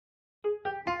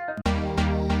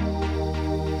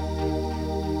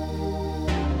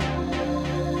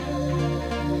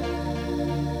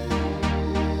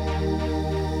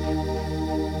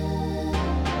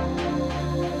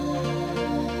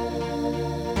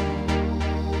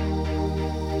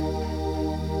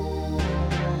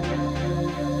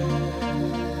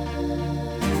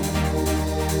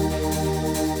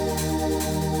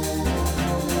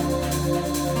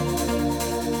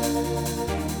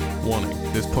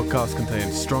podcast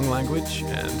contains strong language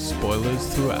and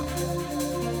spoilers throughout.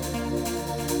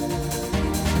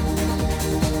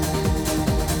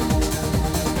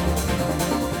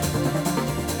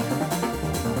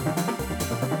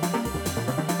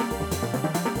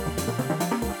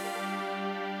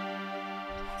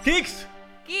 Geeks!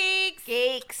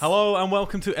 Geeks! Hello and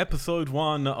welcome to episode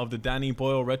 1 of the Danny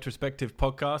Boyle Retrospective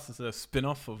Podcast. It's a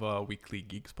spin-off of our weekly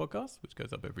Geeks podcast, which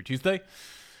goes up every Tuesday.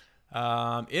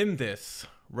 In this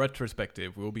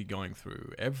retrospective, we'll be going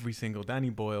through every single Danny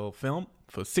Boyle film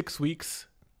for 6 weeks.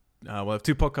 We'll have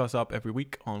 2 podcasts up every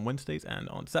week on Wednesdays and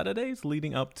on Saturdays,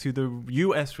 leading up to the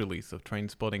US release of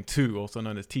Trainspotting 2, also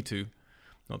known as T2,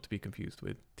 not to be confused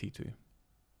with T2,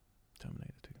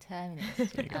 Terminator 2.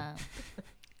 There you go.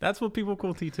 That's what people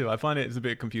call T2. I find it's a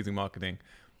bit confusing marketing,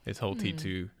 this whole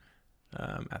T2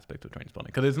 aspect of Trainspotting.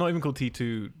 Because it's not even called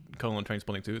T2 :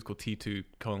 Trainspotting 2, it's called T2 :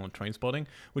 Trainspotting,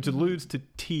 which alludes to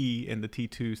T in the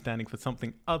T2 standing for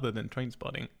something other than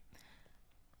Trainspotting.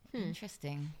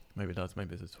 Interesting. Maybe it does,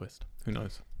 maybe it's a twist. Who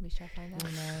knows? We shall find out.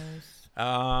 Who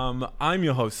knows? I'm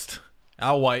your host,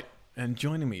 Al White, and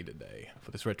joining me today for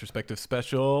this retrospective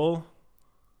special,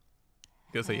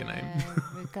 go say your name.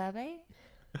 Rukabe?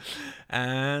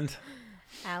 And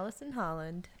Alison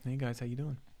Holland. hey guys, how you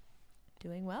doing?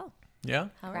 Doing well. Yeah?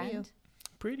 How are you?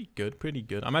 Pretty good.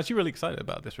 I'm actually really excited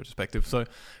about this retrospective. So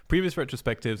previous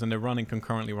retrospectives, and they're running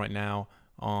concurrently right now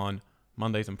on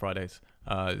Mondays and Fridays.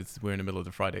 We're in the middle of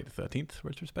the Friday the 13th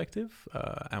retrospective,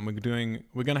 and we're going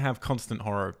to have constant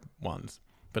horror ones,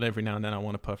 but every now and then I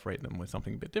want to perforate them with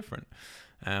something a bit different.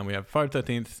 And we have Friday the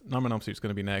 13th, Nightmare on Elm Street is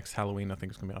going to be next, Halloween I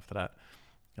think is going to be after that.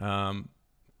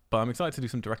 But I'm excited to do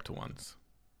some director ones.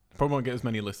 Probably won't get as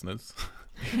many listeners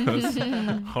because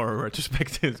horror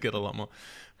retrospectives get a lot more.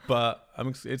 But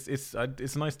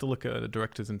it's nice to look at a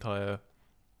director's entire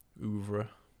oeuvre.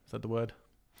 Is that the word?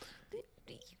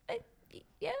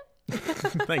 Yeah.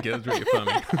 Thank you. That was really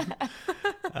affirming.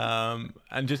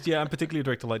 And particularly a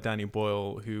director like Danny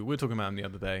Boyle, who we were talking about him the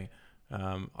other day.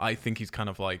 I think he's kind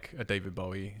of like a David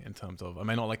Bowie in terms of, I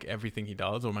may not like everything he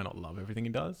does or I may not love everything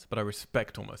he does, but I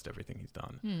respect almost everything he's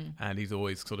done. And he's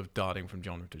always sort of darting from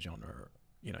genre to genre.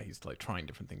 You know, he's like trying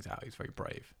different things out. He's very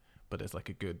brave, but there's like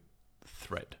a good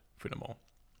thread through them all.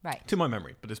 Right. To my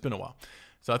memory, but it's been a while.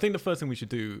 So I think the first thing we should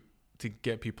do to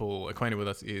get people acquainted with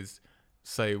us is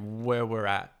say where we're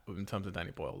at in terms of Danny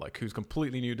Boyle. Like who's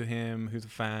completely new to him, who's a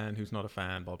fan, who's not a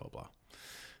fan, blah, blah, blah.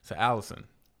 So Alison,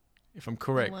 if I'm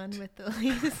correct. The one with the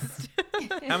least.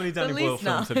 How many Danny Boyle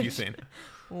films have you seen?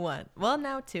 One. Well,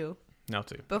 now 2. Now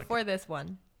 2. Before this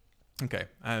one. Okay.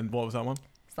 And what was that one?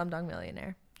 Slumdog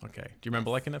Millionaire. Okay. Do you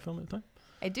remember liking that film at the time?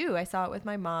 I do. I saw it with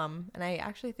my mom, and I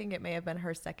actually think it may have been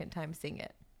her second time seeing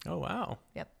it. Oh, wow.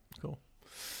 Yep. Cool.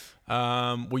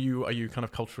 Are you kind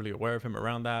of culturally aware of him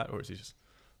around that, or is he just...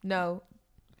 No,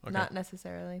 Okay. not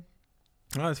necessarily.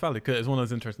 Oh, it's valid. 'Cause it's one of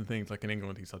those interesting things. Like in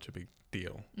England, he's such a big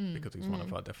deal because he's one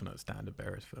of our definite standard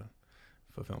bearers for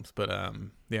films. But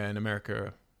in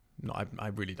America, no, I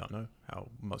really don't know how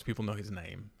most people know his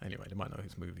name. Anyway, they might know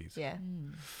his movies. Yeah.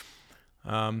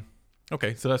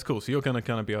 Okay, so that's cool. So you're gonna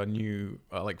kind of be our new,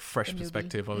 fresh A newbie.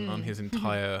 perspective on his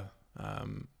entire.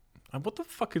 What the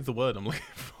fuck is the word I'm looking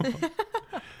for?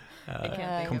 I can't think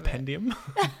of it. Compendium.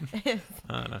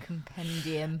 I don't know.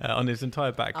 Compendium. On his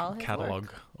entire back All his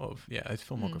catalogue of his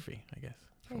filmography, I guess.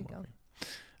 There you go.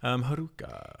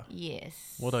 Haruka,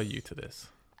 Yes. what are you to this?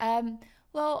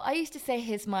 Well, I used to say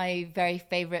he's my very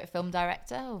favourite film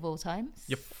director of all times.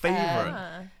 Your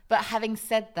favourite? But having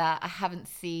said that, I haven't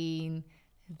seen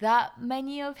that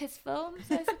many of his films,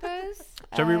 I suppose.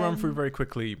 Shall we run through very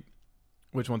quickly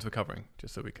which ones we're covering,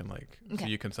 just so we can so Okay.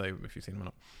 you can say if you've seen them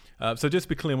or not. So just to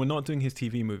be clear, we're not doing his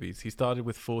TV movies. He started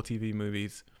with 4 TV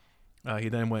movies. He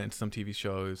then went into some TV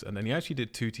shows, and then he actually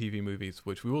did 2 TV movies,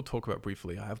 which we will talk about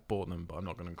briefly. I have bought them, but I'm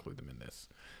not going to include them in this.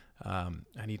 And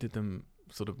he did them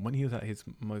sort of when he was at his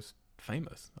most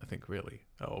famous, I think, really,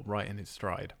 or right in his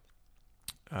stride,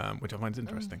 which I find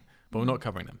interesting. But we're not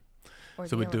covering them. Or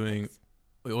So the we're doing... Olympics.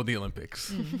 Or the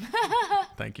Olympics.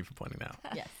 Thank you for pointing that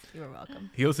out. Yes, you are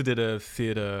welcome. He also did a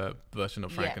theatre version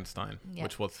of Yeah. Frankenstein, Yeah.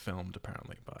 which was filmed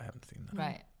apparently, but I haven't seen that.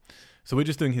 Right. So we're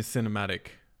just doing his cinematic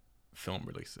film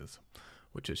releases,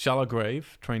 which is Shallow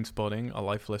Grave, Trainspotting, A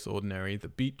Life Less Ordinary, The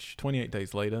Beach, 28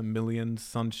 Days Later, Millions,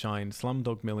 Sunshine,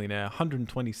 Slumdog Millionaire,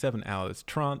 127 Hours,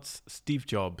 Trance, Steve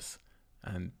Jobs,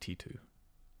 and T2.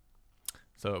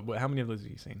 So how many of those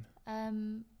have you seen?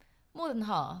 More than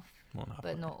half, More than half,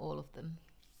 but okay. not all of them.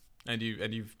 And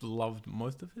you've loved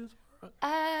most of his?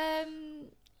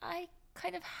 I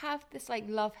kind of have this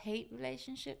love-hate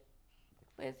relationship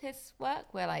with his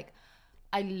work where I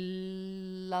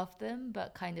love them,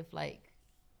 but kind of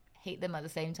hate them at the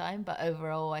same time, but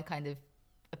overall I kind of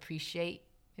appreciate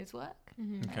his work.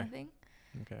 Mm-hmm. Kind of thing.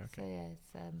 Okay. So yeah,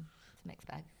 it's a mixed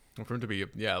bag. Well, for him to be,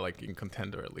 like in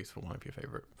contender at least for one of your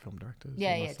favorite film directors.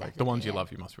 Yeah, you yeah, must, like, the ones you definitely,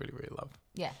 love, you must really, really love.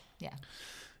 Yeah.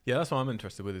 Yeah, that's what I'm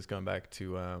interested with, is going back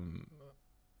to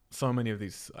so many of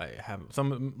these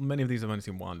many of these I've only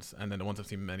seen once, and then the ones I've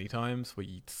seen many times were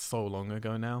so long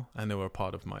ago now, and they were a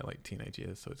part of my like teenage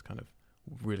years, so it's kind of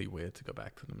really weird to go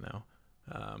back to them now,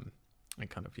 and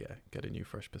kind of get a new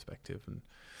fresh perspective and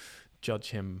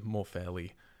judge him more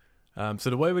fairly. So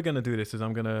the way we're gonna do this is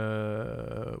we're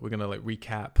gonna like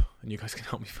recap, and you guys can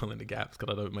help me fill in the gaps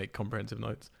because I don't make comprehensive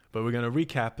notes. But we're gonna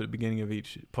recap at the beginning of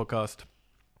each podcast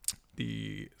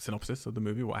the synopsis of the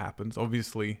movie, what happens.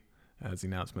 Obviously, as the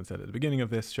announcement said at the beginning of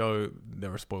this show,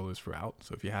 there are spoilers throughout.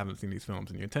 So if you haven't seen these films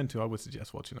and you intend to, I would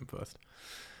suggest watching them first.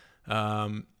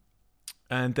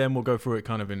 And then we'll go through it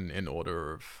kind of in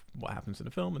order of what happens in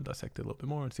the film and dissect it a little bit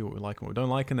more and see what we like and what we don't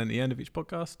like. And then at the end of each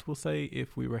podcast, we'll say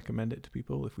if we recommend it to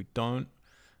people, if we don't.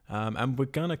 And we're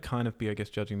going to kind of be, I guess,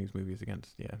 judging these movies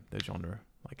against, their genre.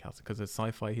 Like, because there's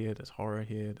sci-fi here, there's horror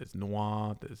here, there's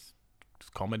noir, there's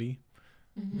comedy.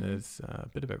 Mm-hmm. There's a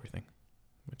bit of everything,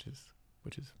 which is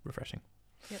refreshing.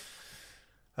 Yep.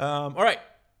 All right.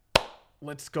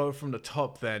 Let's go from the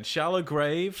top then. Shallow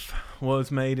Grave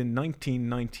was made in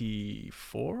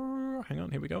 1994. Hang on,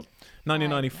 here we go.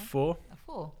 1994. A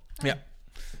 4. Yeah.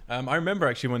 I remember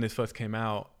actually when this first came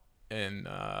out, and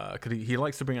because he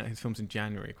likes to bring out his films in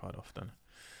January quite often.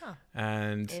 Huh.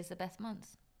 And It's the best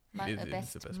months. It is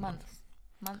Best the best months.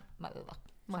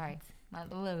 Sorry.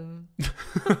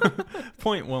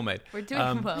 point well made. We're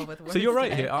doing well with words. So you're right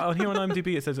today. here. Here on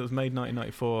IMDb it says it was made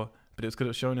 1994, but it was because it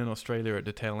was shown in Australia at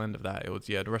the tail end of that. It was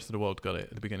the rest of the world got it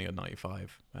at the beginning of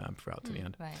 95, throughout to the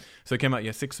end. Right. So it came out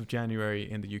 6th of January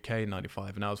in the UK in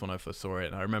 95, and that was when I first saw it.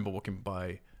 And I remember walking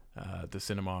by the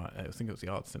cinema, I think it was the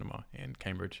Art Cinema in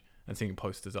Cambridge, and seeing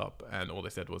posters up, and all they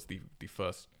said was the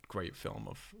first great film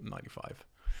of 95.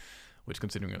 Which,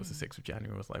 considering it was the 6th of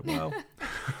January, was like, well...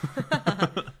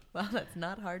 Well, that's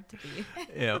not hard to be.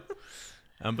 Yeah.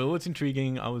 But what's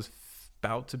intriguing, I was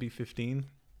about to be 15.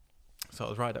 So I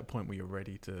was right at that point where you're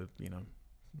ready to,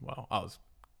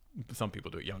 some people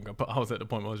do it younger, but I was at the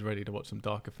point where I was ready to watch some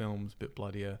darker films, a bit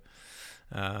bloodier.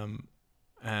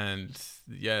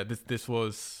 This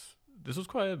was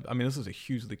quite, this was a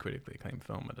hugely critically acclaimed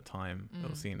film at the time. It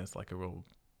was seen as like a real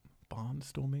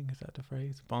barnstorming, is that the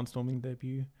phrase? Barnstorming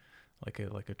debut? Like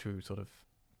a true sort of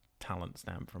talent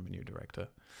stamp from a new director.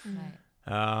 Right.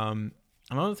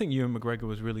 And I don't think Ewan McGregor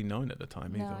was really known at the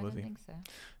time either, was he? I don't think so.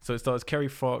 So it stars Kerry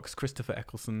Fox, Christopher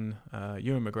Eccleston,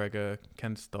 Ewan McGregor,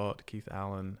 Ken Stott, Keith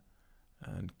Allen,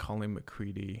 and Colin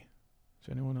McCready. Is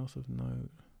there anyone else of note?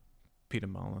 Peter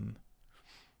Mullen.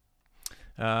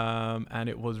 And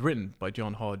it was written by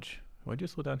John Hodge, who I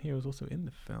just saw down here was also in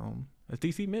the film as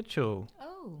DC Mitchell.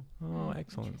 Oh,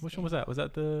 Excellent. Which one was that? Was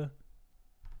that the...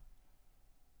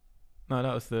 No,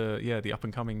 that was the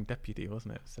up-and-coming deputy,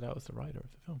 wasn't it? So that was the writer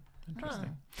of the film.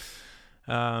 Interesting.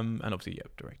 And obviously,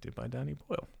 directed by Danny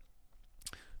Boyle.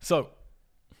 So,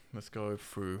 let's go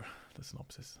through the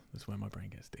synopsis. This is where my brain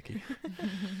gets sticky.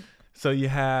 So you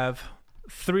have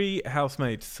 3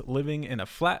 housemates living in a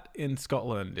flat in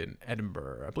Scotland, in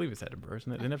Edinburgh. I believe it's Edinburgh,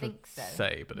 isn't it? They I never think so.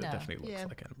 say, but it No. definitely looks Yeah.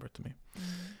 like Edinburgh to me. Mm.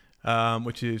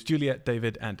 Which is Juliet,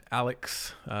 David, and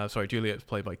Alex. Juliet's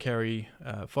played by Kerry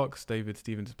Fox. David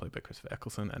Stevens is played by Christopher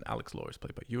Eccleston, and Alex Law is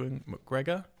played by Ewan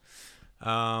McGregor.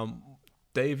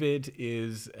 David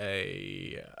is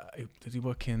does he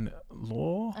work in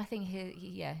law? I think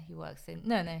he works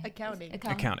in Accounting.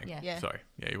 Accounting. Yeah. Sorry.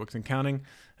 Yeah, he works in accounting.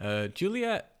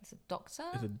 Juliet It's a doctor.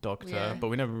 is a doctor, Yeah. but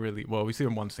we never really... Well, we see her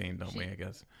in one scene, don't we, I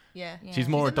guess? Yeah. Yeah. She's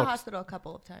more She's a in the doctor. hospital a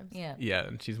couple of times. Yeah. Yeah,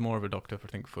 and she's more of a doctor, I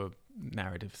think, for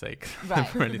narrative sake than Right.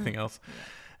 for anything else.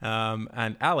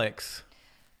 And Alex...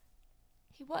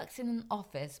 He works in an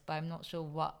office, but I'm not sure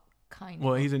what kind.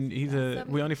 Well, of he's office. a...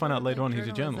 We only find out later on he's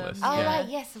a Journalism. journalist. Oh Yeah. right,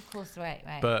 yes, of course, right.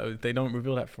 But they don't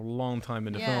reveal that for a long time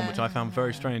in the film, Yeah. which I found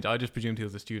very strange. I just presumed he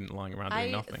was a student lying around doing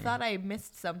I nothing. thought I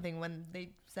missed something when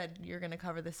they said you're going to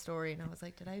cover this story, and I was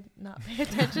like, did I not pay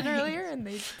attention earlier? And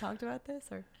they talked about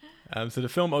this, or So the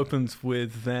film opens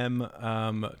with them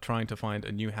trying to find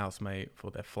a new housemate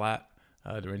for their flat.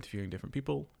 They're interviewing different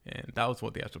people, and that was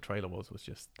what the actual trailer was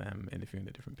just them interviewing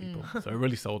the different people. So it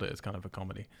really sold it as kind of a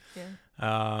comedy.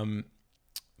 yeah.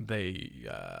 They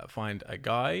find a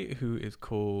guy who is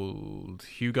called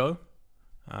Hugo,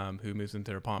 who moves into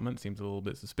their apartment, seems a little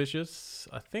bit suspicious.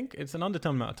 I think it's an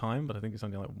undetermined amount of time, but I think it's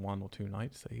only like 1 or 2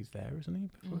 nights that he's there, isn't he?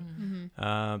 Before?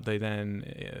 Mm-hmm. They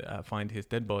then find his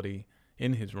dead body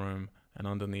in his room, and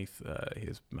underneath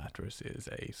his mattress is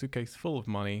a suitcase full of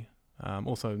money.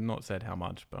 Also not said how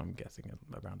much, but I'm guessing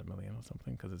around $1 million or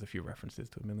something, because there's a few references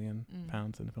to £1 million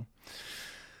in the film.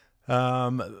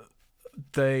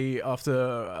 Sorry,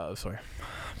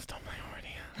 I'm stumbling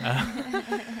already.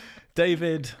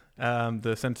 David,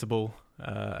 the sensible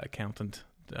accountant,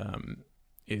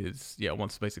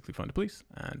 wants to basically phone the police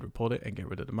and report it and get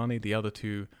rid of the money. The other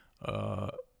two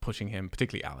pushing him,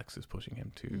 particularly Alex is pushing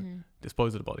him to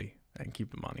dispose of the body and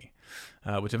keep the money,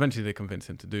 which eventually they convince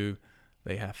him to do.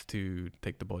 They have to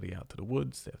take the body out to the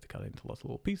woods. They have to cut it into lots of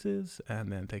little pieces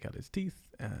and then take out his teeth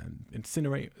and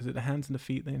incinerate. Is it the hands and the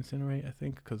feet they incinerate, I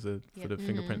think, because for the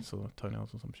fingerprints or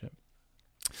toenails or some shit.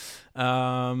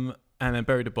 And then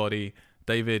bury the body.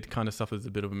 David kind of suffers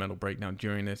a bit of a mental breakdown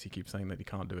during this. He keeps saying that he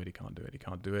can't do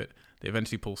it. They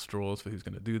eventually pull straws for who's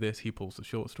going to do this. He pulls the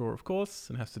short straw, of course,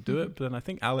 and has to do it. But then I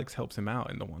think Alex helps him out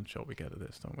in the one shot we get of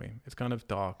this, don't we? It's kind of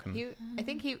dark. And I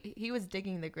think he was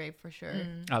digging the grave for sure.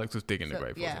 Alex was digging the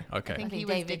grave, was he? Okay. I think he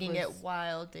was digging it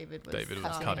while David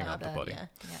was cutting up the body.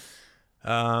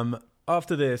 Yeah.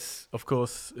 After this, of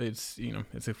course, it's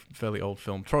a fairly old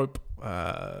film trope,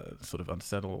 sort of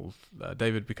unsettled.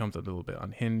 David becomes a little bit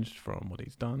unhinged from what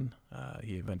he's done.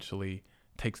 He eventually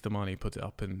takes the money, puts it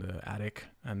up in the attic,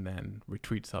 and then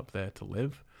retreats up there to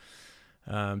live.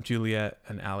 Juliet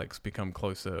and Alex become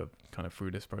closer kind of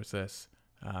through this process.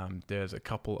 There's a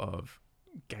couple of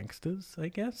gangsters, I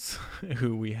guess,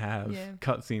 who we have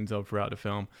cutscenes of throughout the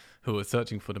film, who are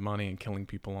searching for the money and killing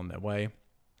people on their way.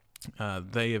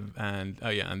 There's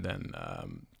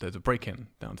a break-in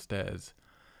downstairs,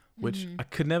 which I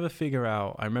could never figure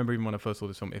out. I remember even when I first saw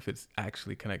this film, if it's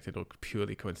actually connected or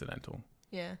purely coincidental.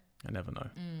 Yeah. I never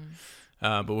know.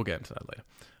 But we'll get into that later.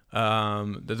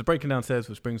 There's a break-in downstairs,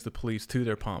 which brings the police to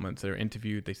their apartments. They're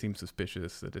interviewed. They seem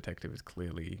suspicious. The detective is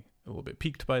clearly a little bit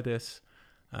piqued by this.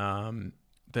 Then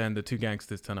the two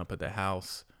gangsters turn up at their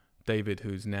house. David,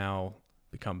 who's now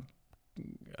become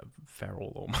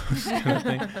feral almost kind of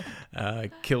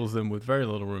thing, kills them with very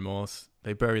little remorse.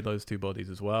 They bury those two bodies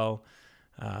as well.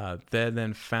 They're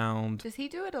then found. Does he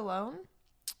do it alone?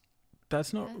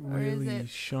 That's not really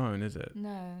shown, is it?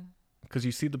 No, because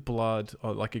you see the blood,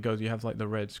 or like it goes, you have like the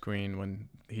red screen when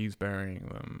he's burying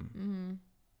them.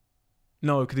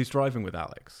 No, because he's driving with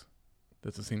Alex.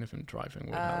 There's a scene of him driving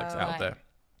with Alex out there.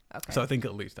 Okay. So I think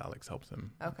at least Alex helps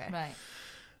him. Okay. Right.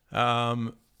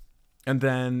 And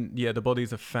then, the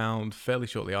bodies are found fairly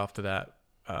shortly after that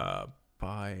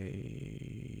by...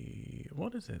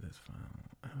 What is it that's found?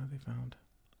 How are they found?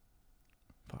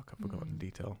 Fuck, I've forgotten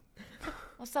detail.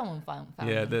 Well, someone found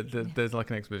yeah, them. there's like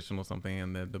an expedition or something,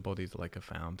 and the bodies are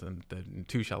found, and they're in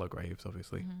two shallow graves,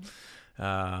 obviously.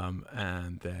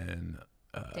 And then...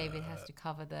 David has to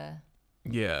cover the...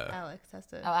 Yeah. Alex has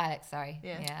to... Oh, Alex, sorry.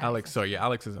 Yeah. Alex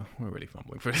is... We're really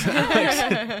fumbling for this.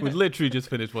 Alex, we literally just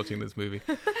finished watching this movie.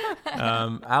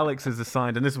 Alex is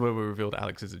assigned, and this is where we revealed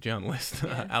Alex is a journalist.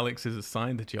 Yeah. Alex is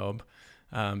assigned the job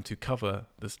to cover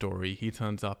the story. He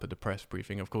turns up at the press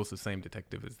briefing. Of course, the same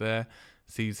detective is there,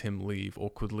 sees him leave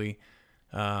awkwardly,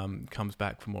 comes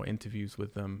back for more interviews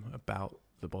with them about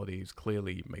the bodies,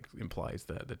 clearly implies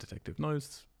that the detective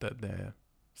knows that they're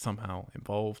somehow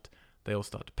involved. They all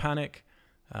start to panic.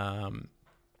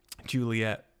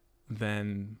 Juliet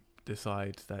then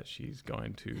decides that she's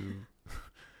going to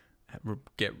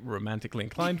get romantically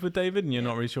inclined with David, and you're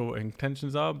not really sure what her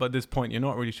intentions are. But at this point, you're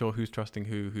not really sure who's trusting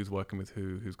who's working with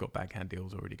who's got backhand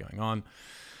deals already going on.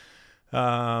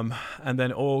 And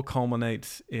then all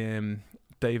culminates in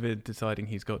David deciding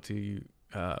he's got to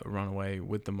run away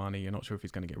with the money. You're not sure if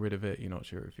he's going to get rid of it. You're not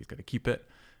sure if he's going to keep it.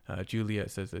 Juliet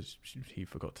says that he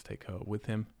forgot to take her with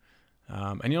him.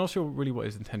 And you're not sure really what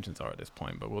his intentions are at this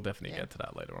point, but we'll definitely get to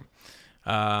that later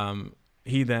on.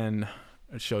 He then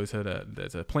shows her that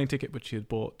there's a plane ticket which she had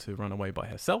bought to run away by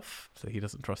herself, so he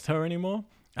doesn't trust her anymore.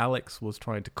 Alex was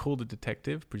trying to call the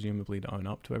detective, presumably to own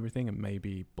up to everything and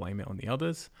maybe blame it on the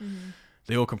others.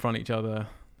 They all confront each other.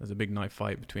 There's a big knife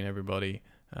fight between everybody.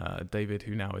 David,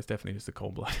 who now is definitely just a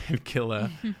cold-blooded killer,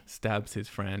 stabs his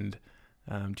friend.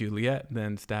 Juliet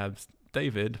then stabs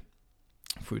David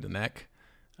through the neck,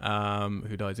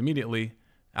 who dies immediately.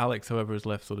 Alex, however, is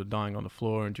left sort of dying on the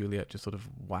floor, and Juliet just sort of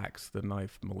whacks the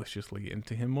knife maliciously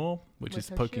into him more, which is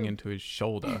poking into his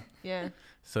shoulder. Yeah.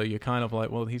 So you're kind of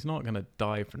like, well, he's not going to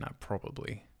die from that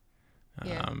probably.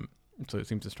 So it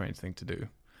seems a strange thing to do.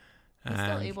 He's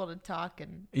still able to talk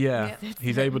and... Yeah,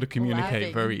 he's able to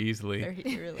communicate very easily.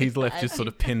 Really he's left just sort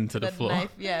of pinned to the floor.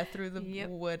 Knife, through the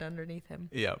wood underneath him.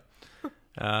 Yeah.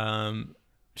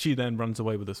 she then runs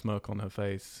away with a smirk on her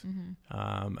face.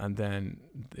 Mm-hmm. And then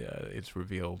it's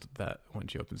revealed that when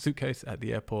she opens the suitcase at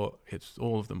the airport, it's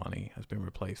all of the money has been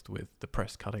replaced with the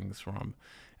press cuttings from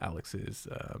Alex's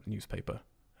newspaper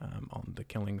on the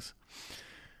killings.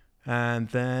 And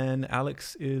then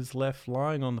Alex is left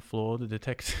lying on the floor. The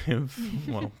detective,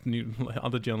 well,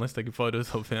 other journalists taking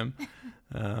photos of him.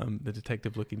 The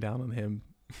detective looking down on him.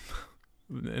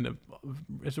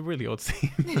 It's a really odd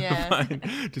scene. Yeah.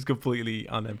 Just completely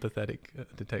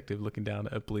unempathetic detective looking down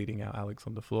at a bleeding out Alex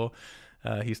on the floor.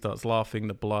 He starts laughing.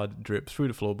 The blood drips through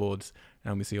the floorboards,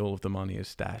 and we see all of the money is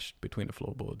stashed between the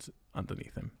floorboards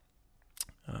underneath him.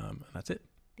 And that's it.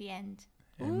 The end.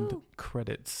 End Ooh.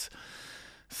 credits.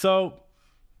 So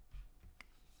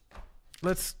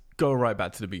let's go right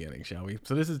back to the beginning, shall we?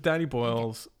 So this is Danny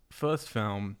Boyle's first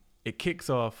film. It kicks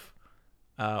off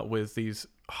with these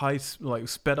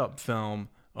sped up film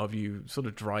of you sort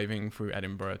of driving through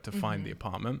Edinburgh to find the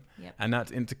apartment. Yep. And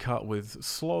that's intercut with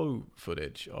slow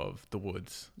footage of the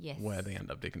woods Yes. where they end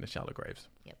up digging the shallow graves.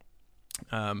 Yep.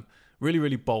 Really,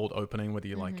 really bold opening, whether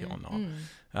you like it or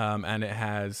not. And it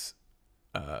has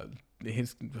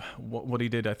what he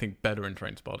did, I think, better in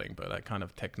Trainspotting, but that kind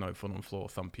of techno, foot on floor,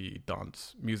 thumpy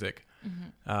dance music.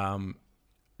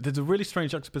 There's a really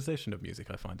strange juxtaposition of music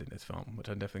I find in this film, which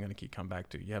I'm definitely going to keep coming back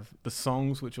to. You have the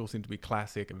songs, which all seem to be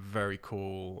classic and very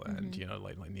cool, and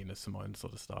like Nina Simone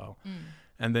sort of style.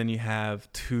 And then you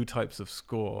have two types of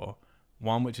score.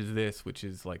 One, which is this, which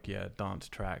is like dance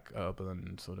track,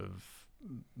 urban, sort of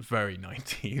very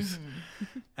 90s.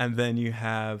 And then you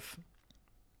have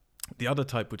the other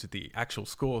type, which is the actual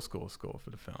score for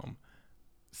the film.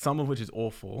 Some of which is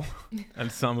awful,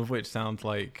 and some of which sounds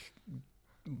like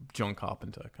John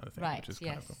Carpenter kind of thing, Right. which is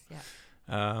kind of cool.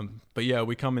 Yeah. But yeah,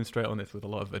 we come in straight on this with a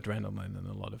lot of adrenaline and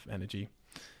a lot of energy.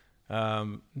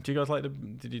 Do you guys like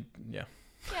Yeah,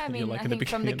 I You mean, like I in the think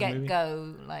from the beginning of the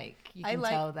get-go, like, you I can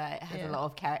like- tell that it has yeah. a lot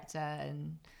of character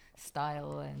and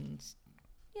style and,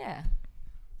 yeah.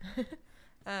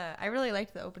 I really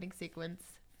liked the opening sequence.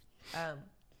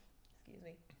 Excuse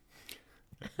me.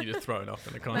 you just throw it off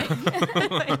in the corner?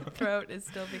 My throat is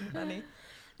still being funny.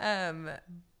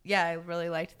 Yeah, I really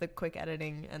liked the quick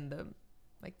editing and the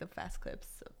fast clips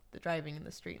of the driving in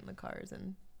the street and the cars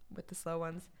and with the slow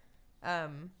ones.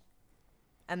 And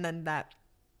then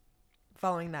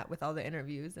following that with all the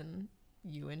interviews and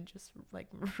Ewan just like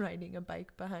riding a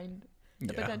bike behind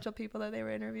the potential people that they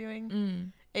were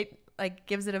interviewing. It like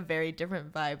gives it a very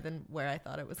different vibe than where I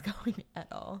thought it was going at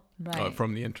all. Right.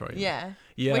 From the intro. Yeah.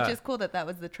 Yeah. Which is cool that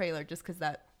was the trailer, just because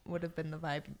that would have been the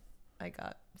vibe I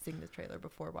got seeing the trailer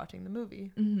before watching the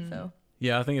movie. So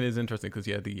Yeah, I think it is interesting because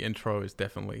the intro is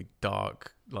definitely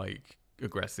dark, like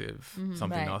aggressive.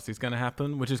 Something Right. nasty is going to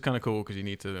happen, which is kind of cool because you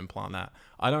need to implant that.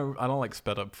 I don't like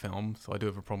sped up film, so I do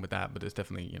have a problem with that. But it's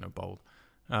definitely bold.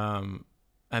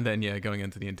 And then going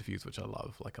into the interviews, which I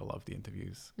love. Like I love the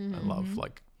interviews. I love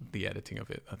like the editing of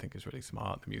it. I think is really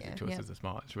smart. The music choices are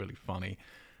smart. It's really funny.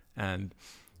 And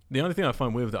the only thing I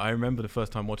find weird that I remember the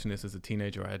first time watching this as a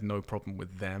teenager, I had no problem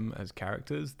with them as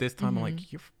characters. This time I'm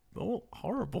like, you're all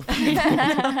horrible people.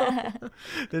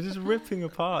 They're just ripping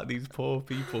apart these poor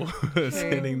people who are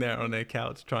sitting there on their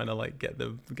couch trying to like get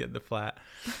the flat.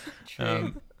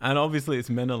 True. And obviously it's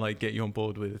meant to like get you on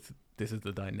board with this is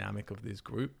the dynamic of this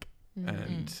group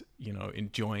and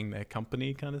enjoying their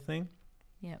company kind of thing.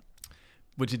 Yep.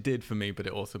 Which it did for me, but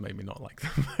it also made me not like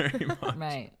them very much.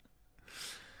 Right.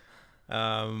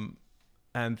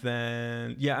 And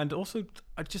then and also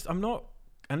I'm not,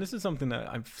 and this is something that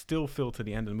I still feel to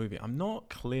the end of the movie, I'm not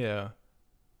clear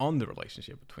on the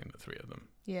relationship between the three of them.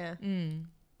 yeah.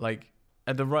 Like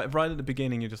at the right at the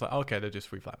beginning you're just like, okay, they're just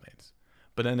three flatmates,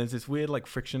 but then there's this weird like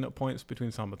friction at points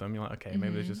between some of them. You're like, okay,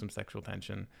 maybe there's just some sexual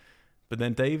tension. But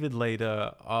then David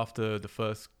later, after the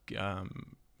first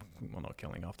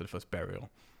after the first burial,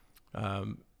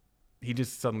 he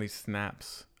just suddenly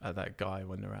snaps at that guy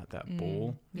when they're at that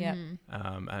ball, Yeah.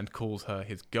 and calls her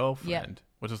his girlfriend,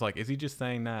 which is like, is he just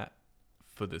saying that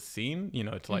for the scene,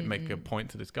 to like make a point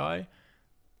to this guy,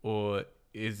 or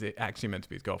is it actually meant to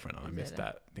be his girlfriend and I missed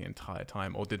that the entire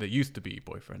time, or did it used to be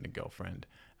boyfriend and girlfriend?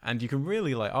 And you can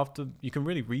really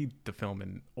read the film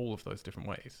in all of those different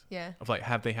ways. Yeah. Of like,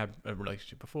 have they had a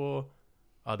relationship before?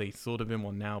 Are they sort of in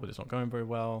one now, but it's not going very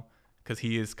well? Because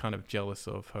he is kind of jealous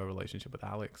of her relationship with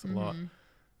Alex a lot.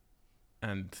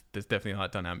 And there's definitely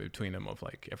that dynamic between them of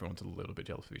like everyone's a little bit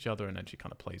jealous of each other, and then she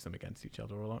kind of plays them against each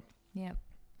other a lot. Yep.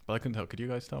 But I couldn't tell. Could you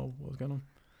guys tell what was going on?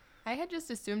 I had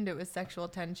just assumed it was sexual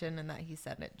tension and that he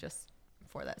said it just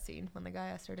for that scene when the guy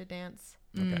asked her to dance.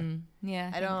 Okay.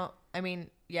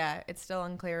 Yeah. It's still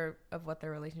unclear of what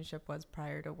their relationship was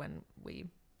prior to when we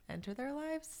enter their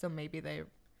lives. So maybe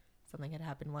something had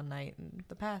happened one night in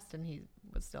the past and he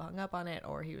was still hung up on it,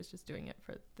 or he was just doing it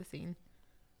for the scene.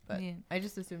 But Yeah. I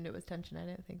just assumed it was tension. I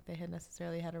didn't think they had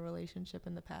necessarily had a relationship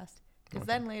in the past. Because Okay.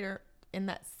 then later in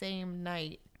that same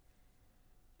night,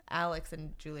 Alex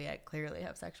and Juliet clearly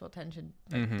have sexual tension,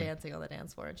 like Mhm. dancing on the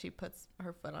dance floor, and she puts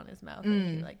her foot on his mouth and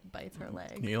he Mm. like bites her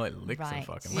leg. He like licks him Right.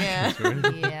 fucking. Yeah. It's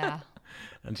really- Yeah.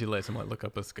 and she lets him like look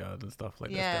up her skirt and stuff.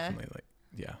 Like Yeah. that's definitely like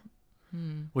yeah.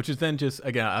 Hmm. Which is then just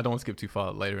again, I don't want to skip too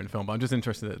far later in the film, but I'm just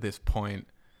interested at this point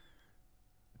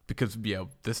because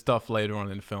there's stuff later on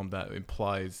in the film that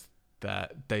implies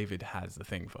that David has a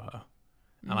thing for her.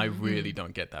 And I really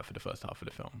don't get that for the first half of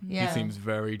the film. Yeah. He seems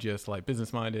very just like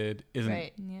business minded, isn't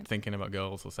Right. Yeah. thinking about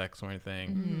girls or sex or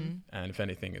anything. Mhm. And if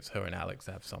anything, it's her and Alex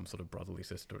have some sort of brotherly,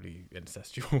 sisterly,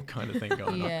 incestual kind of thing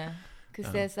going on. Yeah, because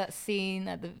Um, there's that scene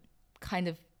at the kind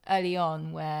of early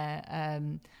on where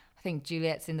I think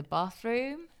Juliet's in the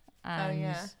bathroom and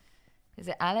yeah. is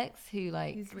it Alex who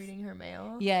like He's reading her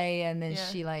mail. yeah, and then Yeah.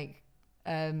 she like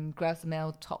grabs the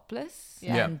mail topless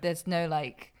Yeah. and there's no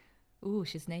like, ooh,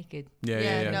 she's naked.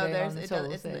 Yeah. No, Going there's on it, at all,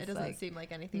 does, so it it's doesn't like- seem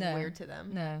like anything No. weird to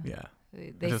them. No, Yeah.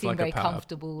 they just seem like a very power-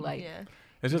 comfortable. Like yeah.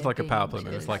 It's just Yeah, like a being power what play. it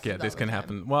move. It's is. like, yeah, Happens this all can the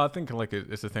happen. Well, I think like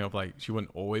it's a thing of like she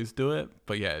wouldn't always do it,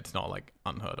 but yeah, it's not like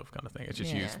unheard of kind of thing. It's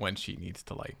just Yeah. used when she needs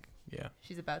to like, yeah,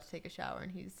 She's about to take a shower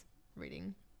and he's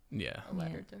reading yeah, a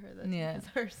letter Yeah. to her that Yeah. is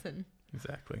hers. And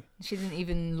exactly. she didn't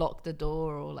even lock the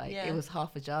door or like Yeah. it was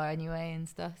half ajar anyway and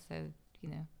stuff. So you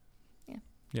know,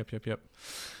 Yep.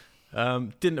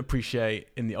 Didn't appreciate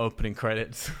in the opening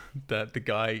credits that the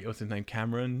guy, what's his name,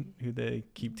 Cameron, who they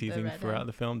keep The teasing redhead. throughout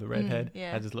the film, the redhead,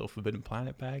 yeah. had his little Forbidden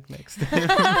Planet bag next to him.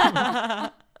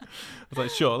 I was like,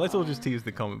 sure, let's all just tease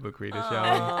the comic book readers, shall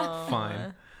Aw. we?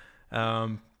 Fine.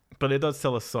 But it does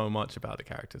tell us so much about the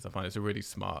characters. I find it's a really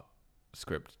smart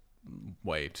script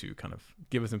way to kind of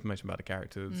give us information about the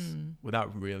characters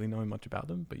without really knowing much about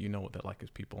them, but you know what they're like as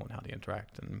people and how they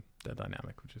interact and their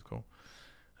dynamic, which is cool.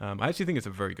 I actually think it's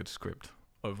a very good script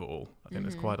overall. I think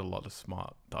there's quite a lot of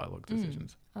smart dialogue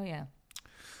decisions. oh yeah,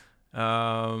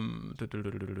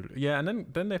 Yeah, and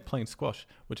then they're playing squash,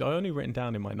 which I only written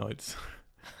down in my notes.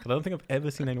 'Cause I don't think I've ever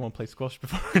seen anyone play squash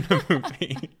before in a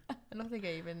movie. I don't think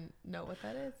I even know what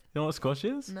that is. You know what squash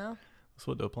is? No. That's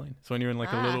what they're playing. So when you're in like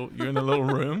Ah. you're in a little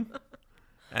room,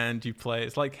 and you play.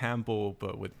 It's like handball,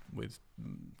 but with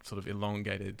sort of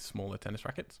elongated, smaller tennis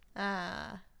rackets,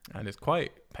 Ah. and it's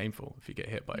quite painful if you get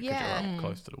hit by it because Yeah. you're up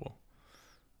close to the wall.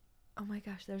 Oh my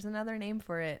gosh, there's another name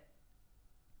for it.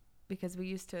 Because we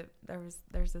used to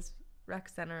there's this rec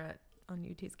center on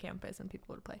UT's campus and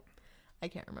people would play. I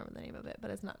can't remember the name of it,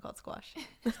 but it's not called squash.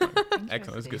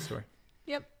 Excellent, it's a good story.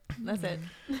 That's it.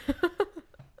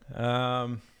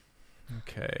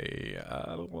 Okay.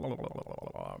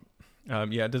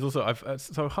 Yeah, there's also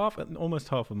almost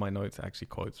half of my notes are actually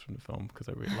quotes from the film because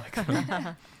I really like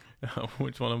them.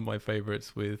 Which one of my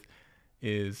favorites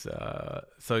is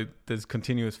so there's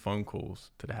continuous phone calls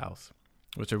to the house,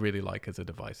 which I really like as a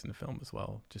device in the film as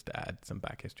well, just to add some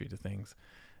back history to things.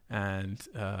 And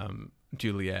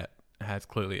Juliet has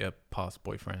clearly a past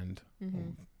boyfriend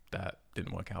that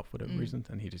didn't work out for whatever reason,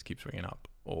 and he just keeps ringing up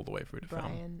all the way through the film.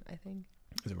 Brian, I think.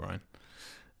 Is it Ryan?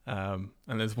 And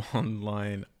there's one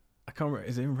line, I can't remember,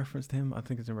 is it in reference to him? I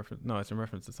think it's in reference, no, it's in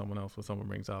reference to someone else where someone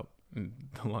rings up, and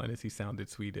the line is he sounded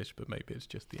Swedish, but maybe it's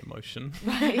just the emotion,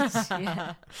 right,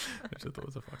 yeah. which I thought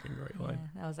was a fucking great Yeah, line.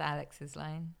 that was Alex's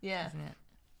line. Yeah. Isn't it?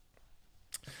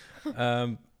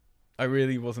 I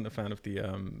really wasn't a fan of the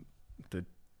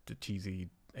cheesy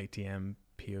ATM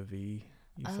POV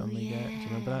you Oh, suddenly get. Do you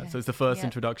remember yeah. that? So it's the first Yep.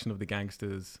 introduction of the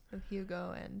gangsters. With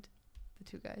Hugo and the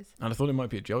two guys. And I thought it might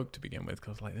be a joke to begin with, because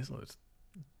I was like, this looks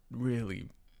really,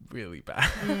 really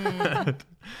bad.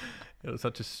 It was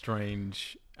such a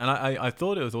strange... And I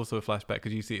thought it was also a flashback,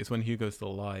 because you see, it's when Hugo's still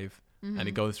alive, and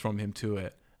it goes from him to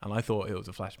it. And I thought it was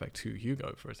a flashback to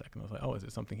Hugo for a second. I was like, oh, is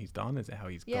it something he's done? Is it how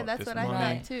he's Yeah, got that's this what money?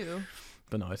 I thought too.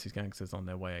 But no, it's these gangsters on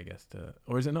their way, I guess, to...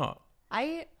 Or is it not?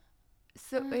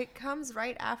 So it comes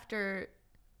right after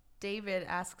David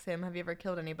asks him, "Have you ever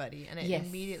killed anybody?" And it Yes.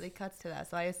 immediately cuts to that.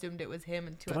 So I assumed it was him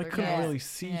and two But I other couldn't guys. really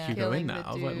see Yeah. Hugo Killing in the that.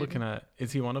 I was like dude. looking at...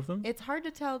 Is he one of them? It's hard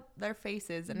to tell their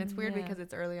faces, and it's weird Yeah. because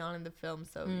it's early on in the film,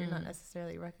 so you're not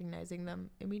necessarily recognizing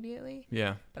them immediately.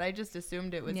 Yeah. But I just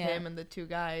assumed it was Yeah. him and the two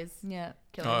guys Yeah.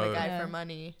 killing Oh. the guy Yeah. for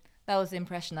money. That was the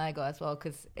impression I got as well,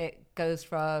 because it goes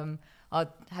from, oh,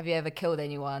 have you ever killed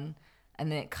anyone?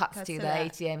 And then it cuts to the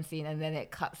that. ATM scene, and then it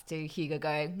cuts to Hugo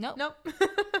going, nope. Nope.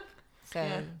 So,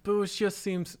 Yeah. But it just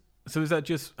seems... So is that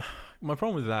just... My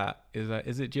problem with that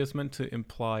is it just meant to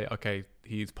imply, okay,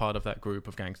 he's part of that group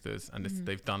of gangsters, and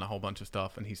they've done a whole bunch of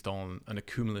stuff, and he's stolen an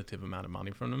accumulative amount of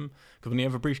money from them. Because when you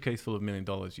have a briefcase full of $1 million,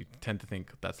 you tend to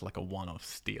think that's like a one-off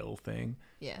steal thing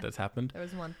that's happened. There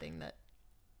was one thing that.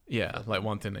 Yeah, like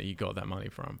one thing that you got that money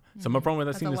from. So my problem with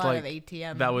that That's scene a is lot like of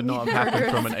ATM that would not have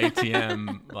happened from an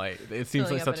ATM. Like it seems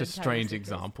Filling like up such an a entire strange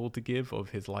suitcase. example to give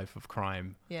of his life of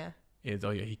crime. Yeah. Is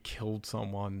he killed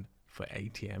someone for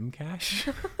ATM cash?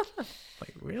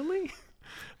 Like really?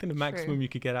 I think the maximum you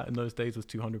could get out in those days was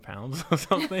 £200 or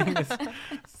something.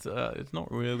 It's not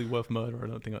really worth murder, I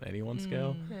don't think, on any one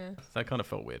scale. Yeah. So that kind of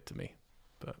felt weird to me.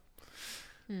 But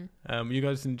you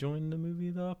guys enjoying the movie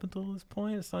though up until this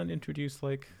point? It's starting to introduce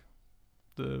like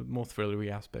the more thrillery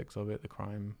aspects of it, the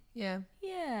crime. Yeah.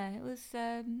 Yeah, it was.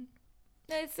 No,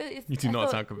 it's, You do I not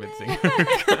thought- sound convincing. No,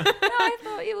 I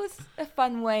thought it was a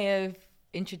fun way of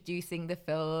introducing the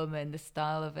film and the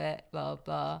style of it. Blah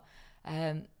blah.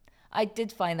 I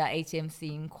did find that ATM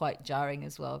scene quite jarring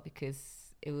as well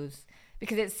because it's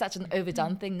such an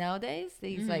overdone thing nowadays.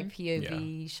 These like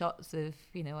POV shots of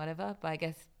whatever. But I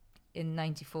guess in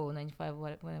 94, 95,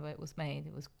 whenever it was made,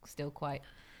 it was still quite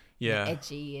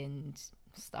edgy and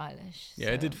stylish. Yeah,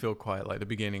 it did feel quite like the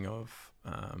beginning of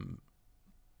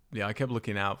I kept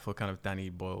looking out for kind of Danny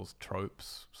Boyle's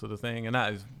tropes sort of thing, and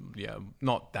that is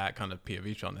not that kind of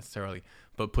POV shot necessarily,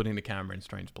 but putting the camera in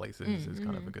strange places is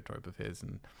kind of a good trope of his.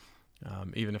 And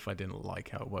even if I didn't like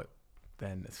how it worked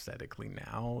then aesthetically,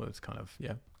 now it's kind of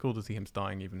cool to see him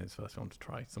starring even his first film to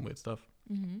try some weird stuff,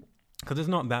 because there's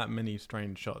not that many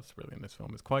strange shots really in this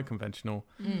film. It's quite conventional.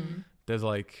 There's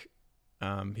like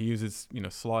he uses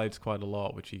slides quite a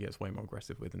lot, which he gets way more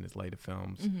aggressive with in his later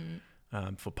films.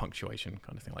 For punctuation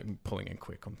kind of thing, like pulling in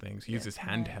quick on things. He uses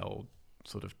handheld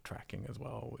sort of tracking as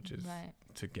well, which is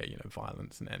to get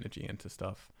violence and energy into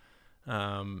stuff.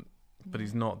 But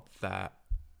he's not that.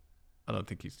 I don't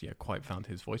think he's quite found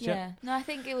his voice yet. No, I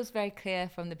think it was very clear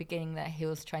from the beginning that he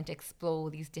was trying to explore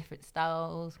these different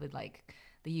styles with like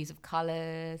the use of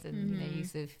colors and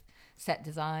use of set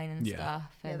design and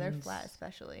stuff. Yeah, and they're flat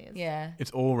especially.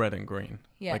 It's all red and green.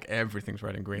 Yeah. Like everything's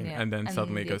red and green, and then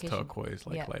suddenly it goes turquoise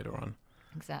later on.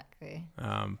 Exactly.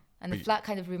 And the flat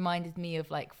kind of reminded me of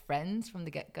like Friends from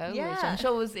the get-go, which I'm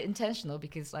sure was intentional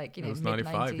because like it was mid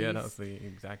 95. Yeah, that was the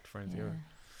exact Friends era.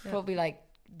 Probably like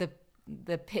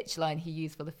the pitch line he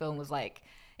used for the film was like,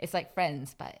 it's like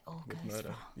Friends, but it all goes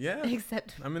wrong. Yeah,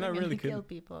 except I mean, that really could kill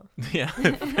people. Yeah,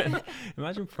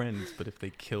 imagine Friends, but if they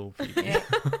kill people.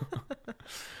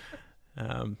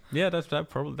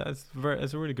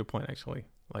 That's a really good point actually.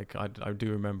 Like I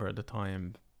do remember at the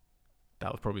time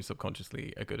that was probably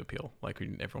subconsciously a good appeal. Like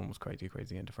everyone was crazy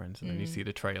into Friends, and then you see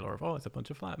the trailer of it's a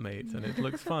bunch of flatmates and it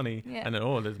looks funny, and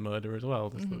then there's murder as well.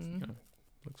 This looks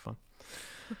fun.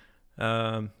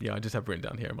 I just have written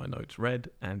down here in my notes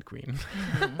red and green.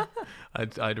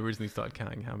 I'd originally started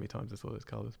counting how many times I saw those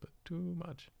colors, but too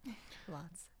much.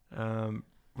 Lots.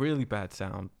 Really bad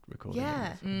sound recording.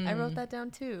 Yeah, I wrote that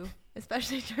down too,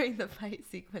 especially during the fight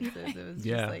sequences. It was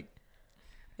just like,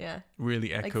 really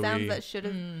echoey. Like sounds that should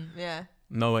have,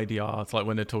 no ADR. It's like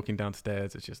when they're talking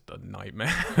downstairs, it's just a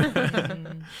nightmare.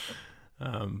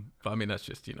 But I mean, that's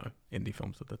just indie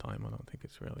films at the time. I don't think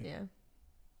it's really. Yeah.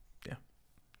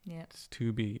 It's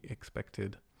to be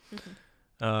expected.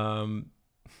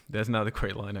 There's another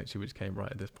great line actually, which came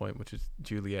right at this point, which is,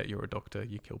 "Juliet, you're a doctor.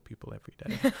 You kill people every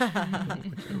day." Which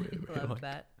I really Love like.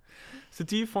 that. So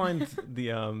do you find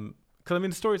the because I mean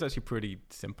the story is actually pretty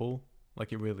simple.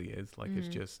 Like it really is. Like it's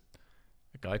just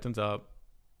a guy turns up.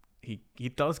 He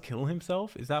does kill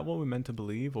himself. Is that what we're meant to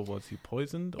believe, or was he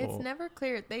poisoned? It's never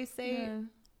clear. They say,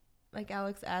 like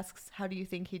Alex asks, "How do you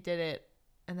think he did it?"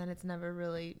 And then it's never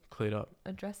really cleared up,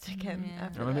 addressed again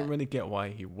after I that. didn't really get why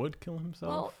he would kill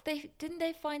himself. Well,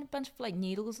 they find a bunch of like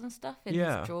needles and stuff in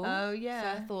his drawer. Oh yeah. So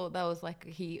I thought that was like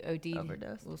he OD'd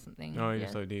Overdosed or something. Oh, he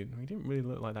just OD'd. He didn't really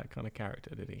look like that kind of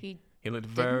character, did he? He looked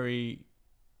didn't. very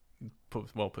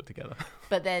well put together.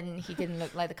 But then he didn't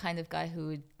look like the kind of guy who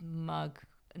would mug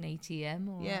an ATM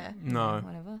or No.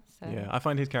 whatever. So. Yeah, I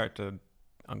find his character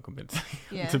unconvincing,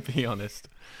 Yeah. to be honest.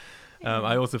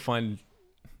 I also find,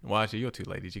 well, actually, you're two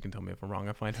ladies. You can tell me if I'm wrong.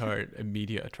 I find her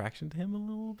immediate attraction to him a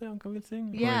little bit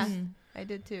unconvincing. Yeah, I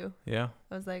did too. Yeah.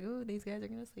 I was like, ooh, these guys are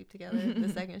going to sleep together the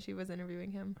second she was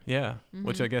interviewing him. Yeah.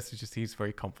 Which I guess is just, he's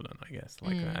very confident, I guess.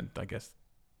 Like, and I guess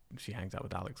she hangs out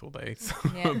with Alex all day. So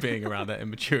being around that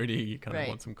immaturity, you kind of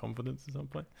want some confidence at some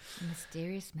point. A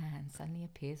mysterious man suddenly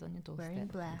appears on your doorstep. Wearing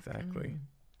black. Exactly.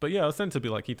 But yeah, ostensibly,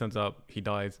 like, he turns up, he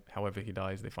dies. However he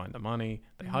dies, they find the money.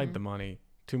 They hide the money.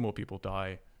 2 more people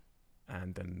die.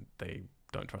 And then they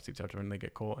don't trust each other and they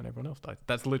get caught and everyone else dies.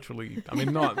 That's literally, I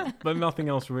mean, but nothing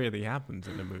else really happens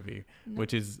in the movie,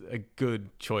 which is a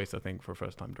good choice, I think, for a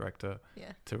first-time director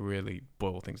to really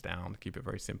boil things down, keep it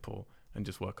very simple, and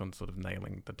just work on sort of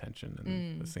nailing the tension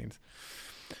and the scenes.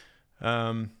 What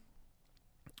else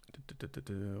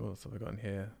have I got in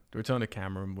here? The Return of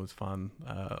Cameron was fun.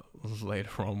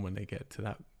 Later on when they get to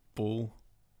that ball.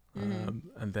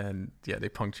 And then, they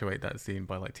punctuate that scene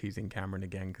by like teasing Cameron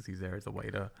again because he's there as a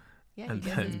waiter. Yeah, and he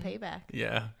gets his payback.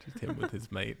 Yeah, just him with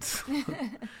his mates.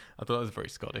 I thought it was a very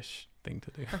Scottish thing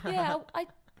to do. Yeah, I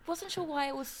wasn't sure why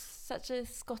it was such a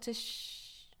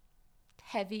Scottish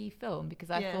heavy film because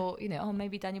I thought,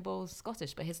 maybe Daniel Boyle's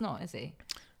Scottish, but he's not, is he?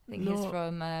 I think he's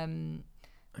from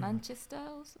Manchester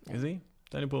or something. Is he?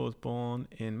 Daniel Boyle was born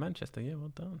in Manchester. Yeah,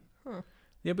 well done. Huh.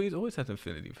 Yeah, but he's always had an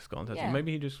affinity for Scotland. Yeah.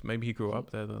 Maybe he grew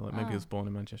up there. Like maybe he was born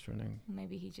in Manchester and then.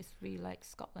 Maybe he just really likes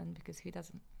Scotland because who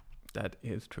doesn't? That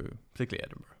is true, particularly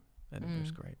Edinburgh.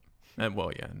 Edinburgh's great. And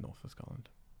north of Scotland.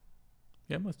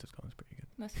 Yeah, most of Scotland's pretty good.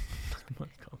 Most of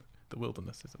Scotland. The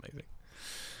wilderness is amazing.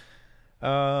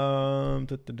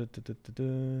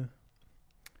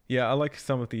 Yeah, I like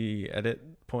some of the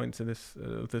edit points of this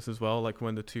as well. Like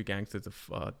when the two gangsters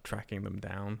are tracking them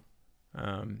down.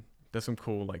 There's some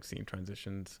cool like scene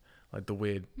transitions, like the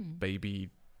weird baby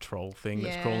troll thing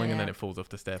that's crawling and then it falls off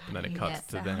the step and then it cuts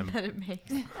to them. That it makes.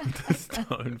 The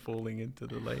stone falling into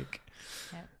the lake.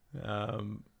 I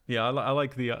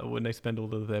like the when they spend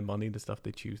all of their money, the stuff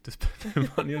they choose to spend their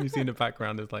money on. You see in the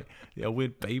background there's like a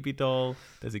weird baby doll.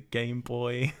 There's a Game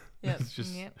Boy. It's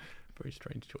just very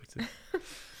strange choices.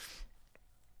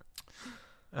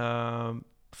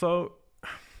 So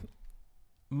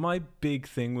my big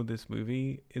thing with this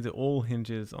movie is it all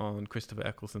hinges on Christopher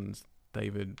Eccleston's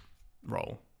David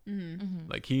role.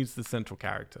 Like he's the central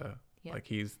character. Like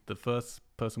he's the first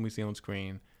person we see on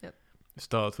screen. It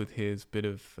starts with his bit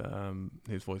of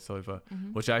his voiceover,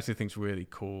 which I actually think is really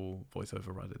cool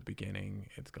voiceover right at the beginning.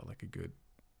 It's got like a good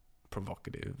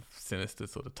provocative, sinister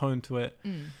sort of tone to it.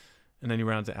 And then he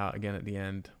rounds it out again at the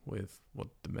end with what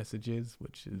the message is,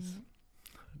 which is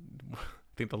I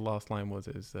think the last line was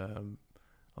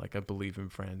like I believe in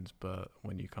friends, but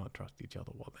when you can't trust each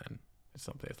other, what then? It's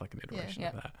something. It's like an iteration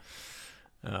of that.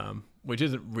 Which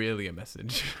isn't really a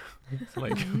message. it's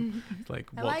like I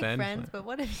what like then? friends, but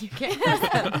what if you can't?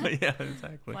 Yeah,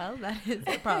 exactly. Well, that is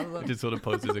a problem. It just sort of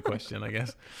poses a question, I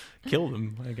guess. Kill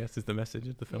them, I guess, is the message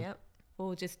of the film.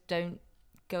 Or just don't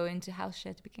go into house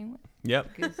share to begin with.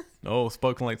 Because...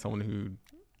 spoken like someone who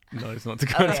knows not to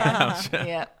go into house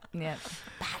share. Bad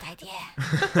idea.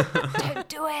 Don't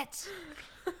do it.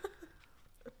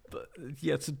 But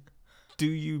so do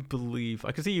you believe?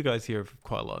 I can see you guys here have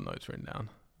quite a lot of notes written down.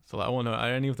 So I want to know, are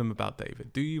any of them about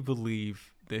David? Do you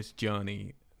believe this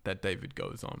journey that David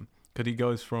goes on? Because he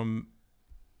goes from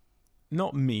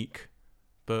not meek,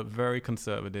 but very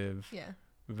conservative. Yeah.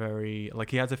 Very,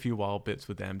 like he has a few wild bits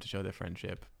with them to show their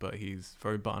friendship, but he's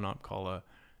very button-up collar,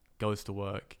 goes to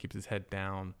work, keeps his head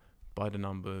down, by the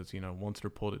numbers, wants to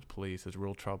report it to police, has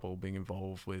real trouble being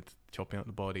involved with chopping up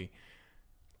the body,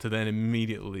 to then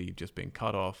immediately just being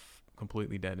cut off,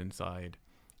 completely dead inside.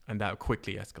 And that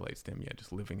quickly escalates to him,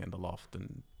 just living in the loft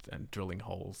and drilling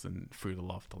holes and through the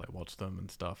loft to like watch them and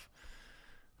stuff.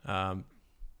 And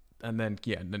then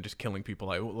just killing people.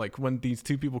 Like when these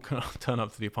two people turn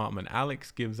up to the apartment,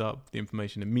 Alex gives up the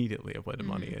information immediately of where the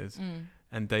money is.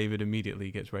 And David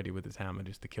immediately gets ready with his hammer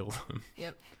just to kill them.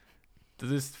 Yep. Does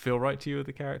this feel right to you as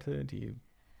a character? Are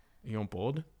you on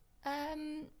board?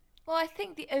 Well, I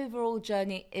think the overall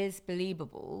journey is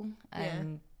believable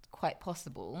and quite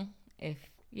possible if,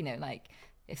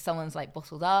 if someone's like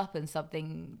bottled up and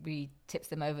something really tips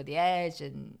them over the edge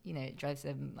and, it drives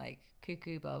them like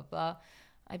cuckoo, blah, blah, blah.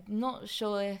 I'm not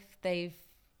sure if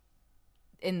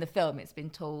in the film, it's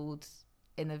been told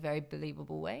in a very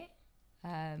believable way.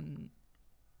 But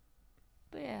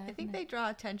yeah. I think they draw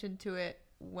attention to it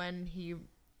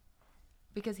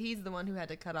because he's the one who had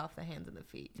to cut off the hands and the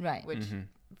feet. Right. Which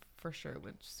for sure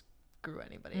would screw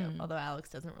anybody up. Although Alex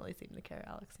doesn't really seem to care.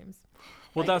 Alex seems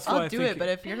that's why I'll do it, but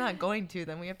if you're not going to,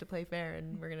 then we have to play fair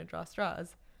and we're going to draw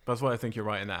straws. That's why I think you're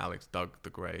right in that Alex dug the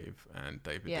grave and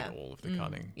David did all of the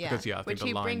cutting. Yeah. Because I think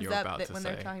the line you're about to say. When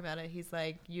they're talking about it, he's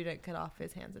like, you didn't cut off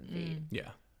his hands and feet. Yeah.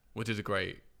 Which is a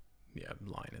great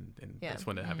line. And that's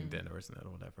when they're having dinner, isn't it?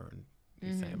 Or whatever. And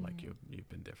he's saying like you've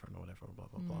been different or whatever, blah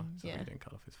blah blah. So he didn't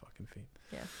cut off his fucking feet.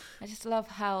 Yeah, I just love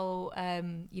how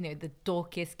the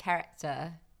dorkiest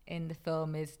character in the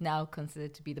film is now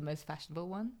considered to be the most fashionable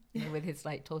one, with his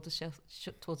like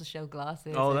tortoiseshell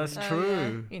glasses. Oh, that's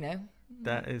true.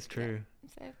 That is true.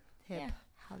 So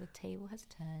how the table has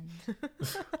turned.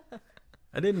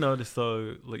 I did notice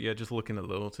though, like, yeah, just looking a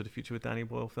little to the future with Danny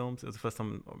Boyle films, it was the first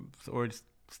time I'm already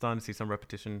starting to see some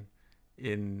repetition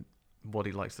in what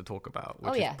he likes to talk about,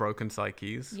 which is broken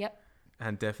psyches. Yep.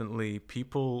 And definitely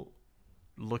people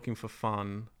looking for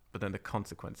fun, but then the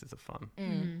consequences of fun.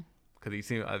 Because he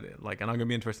seems like, and I'm gonna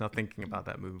be interested now thinking about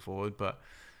that moving forward. But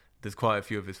there's quite a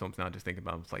few of his films now. Just thinking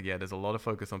about them, it's like, yeah, there's a lot of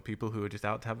focus on people who are just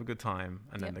out to have a good time,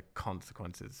 and then the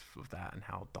consequences of that and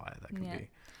how dire that can be.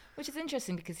 Which is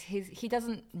interesting because he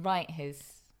doesn't write his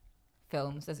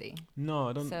films, does he? No,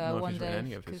 I don't know if he's written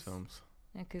any of his films.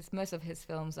 Because most of his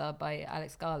films are by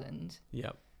Alex Garland.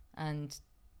 Yep. And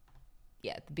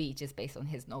The Beach is based on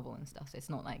his novel and stuff. So it's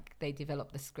not like they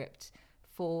developed the script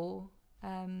for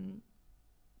Danny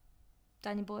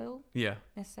Boyle. Yeah.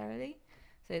 Necessarily.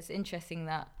 So it's interesting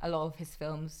that a lot of his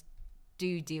films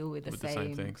do deal with the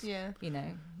same things. Yeah. You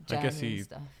know, I guess and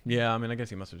stuff. Yeah, I mean, I guess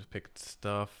he must have just picked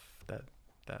stuff that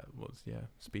was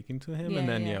speaking to him, and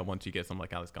then once you get someone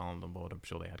like Alex Garland on board, I'm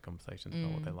sure they had conversations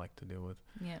about what they like to deal with.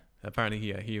 Yeah.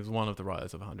 Apparently, he was one of the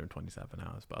writers of 127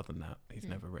 Hours, but other than that, he's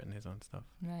never written his own stuff.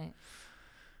 Right.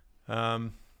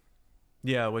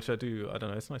 Yeah, which I don't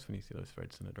know. It's nice when you see those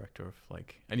threads in a director of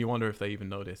like, and you wonder if they even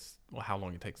notice, or how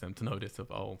long it takes them to notice of,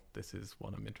 oh, this is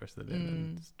what I'm interested in,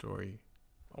 and the story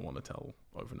I want to tell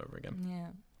over and over again. Yeah.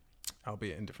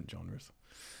 Albeit in different genres.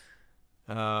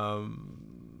 I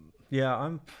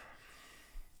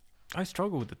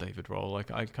struggle with the David role. Like,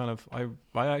 I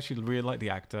actually really like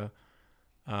the actor,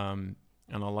 and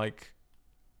I like.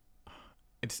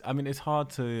 It's hard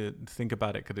to think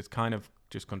about it because it's kind of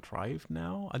just contrived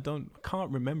now. I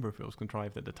can't remember if it was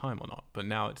contrived at the time or not. But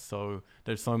now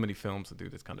there's so many films that do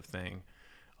this kind of thing,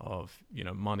 of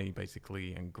money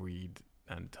basically and greed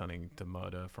and turning to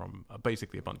murder from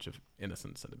basically a bunch of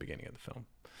innocents at the beginning of the film.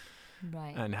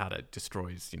 Right. And how that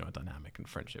destroys, a dynamic and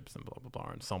friendships and blah, blah, blah.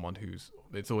 And someone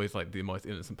it's always like the most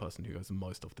innocent person who goes the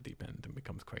most off the deep end and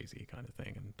becomes crazy kind of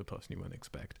thing. And the person you wouldn't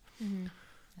expect. Mm-hmm.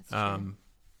 That's true.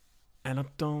 And I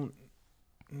don't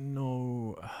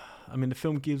know. I mean, the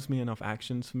film gives me enough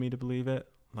actions for me to believe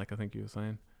it, like I think you were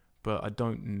saying. But I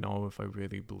don't know if I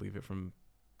really believe it from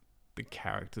the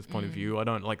character's point of view. I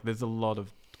don't, there's a lot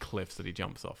of cliffs that he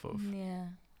jumps off of. Yeah.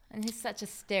 And he's such a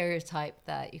stereotype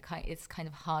that it's kind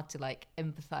of hard to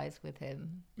empathize with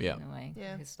him in a way.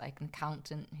 Yeah. He's like an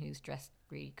accountant who's dressed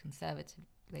really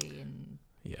conservatively and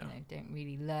don't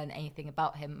really learn anything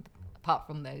about him apart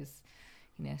from those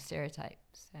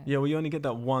stereotypes. So. Yeah, well, you only get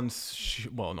that one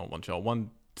small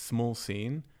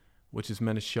scene, which is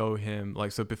meant to show him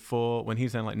so before, when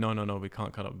he's saying no, we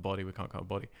can't cut up a body,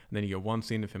 and then you get one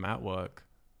scene of him at work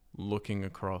looking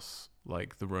across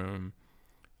the room,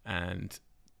 and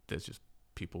there's just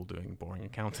people doing boring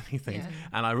accounting things.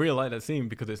 And I really like that scene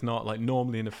because it's not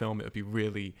normally in a film it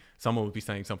would be someone would be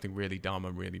saying something really dumb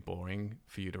and really boring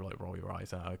for you to roll your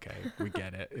eyes at. Okay, we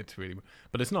get it. It's really,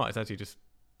 but it's not. It's actually just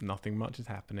nothing much is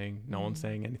happening. No one's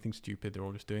saying anything stupid. They're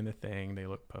all just doing their thing. They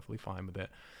look perfectly fine with it.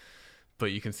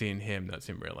 But you can see in him, that's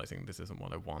him realizing this isn't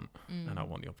what I want, and I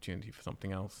want the opportunity for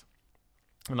something else.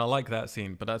 And I like that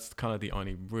scene, but that's kind of the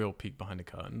only real peek behind the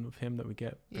curtain of him that we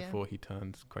get before he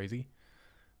turns crazy.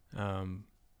 And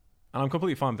I'm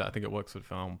completely fine with that. I think it works for the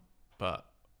film. But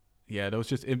yeah, that was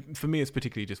just, for me, it's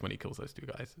particularly just when he kills those two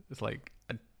guys. It's I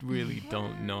really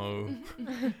don't know.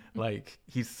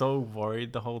 He's so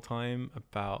worried the whole time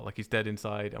about, he's dead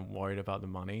inside and worried about the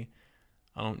money.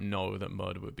 I don't know that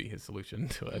murder would be his solution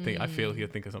to it. I feel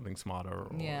he'd think of something smarter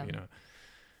or,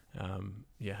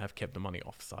 have kept the money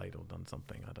offside or done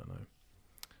something. I don't know.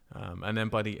 And then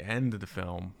by the end of the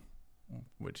film,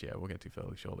 which, we'll get to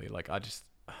fairly shortly,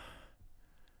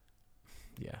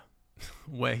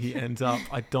 where he ends up,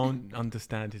 I don't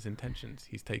understand his intentions.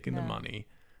 He's taking the money,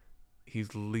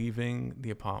 he's leaving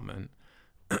the apartment,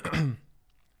 and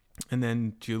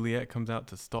then Juliet comes out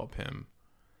to stop him,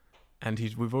 and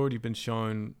we've already been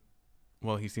shown,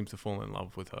 he seems to fall in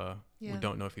love with her. We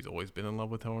don't know if he's always been in love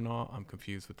with her or not. I'm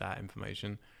confused with that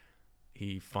information.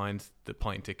 He finds the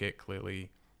plane ticket,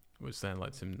 clearly, which then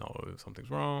lets him know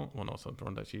something's wrong. Well, not something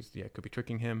wrong, that she's could be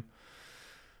tricking him.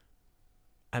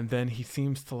 And then he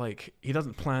seems to he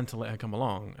doesn't plan to let her come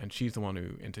along, and she's the one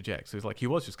who interjects. So it's he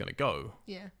was just going to go.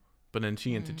 Yeah. But then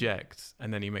she interjects,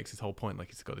 and then he makes his whole point,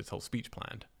 he's got this whole speech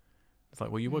planned. It's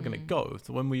well, you were going to go.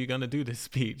 So when were you going to do this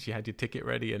speech? You had your ticket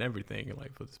ready and everything,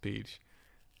 for the speech.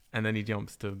 And then he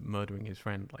jumps to murdering his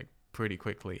friend, pretty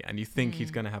quickly. And you think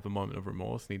he's going to have a moment of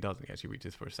remorse, and he doesn't. He actually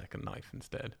reaches for a second knife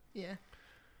instead. Yeah.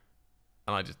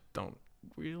 And I just don't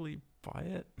really buy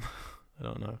it. I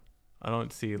don't know. I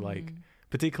don't see,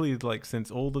 particularly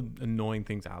since all the annoying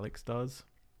things Alex does,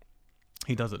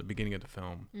 he does at the beginning of the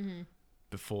film,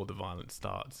 before the violence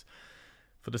starts.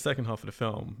 for the second half of the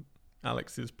film,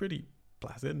 Alex is pretty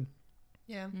placid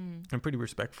Yeah. and pretty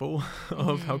respectful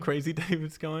of how crazy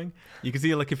David's going. You can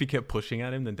see, like, if he kept pushing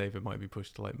at him, then David might be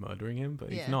pushed to, like, murdering him, but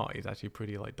he's Yeah. not. He's actually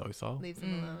pretty, like, docile. Leaves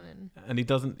him alone. And he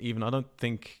doesn't even, I don't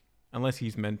think, unless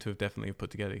he's meant to have definitely put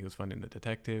together, he was finding the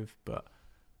detective, but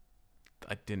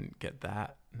I didn't get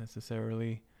that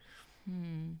necessarily.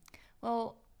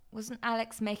 Well, wasn't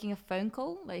Alex making a phone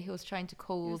call? Like, he was trying to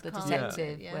call was the calling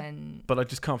detective it, yeah. when... But I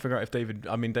just can't figure out if David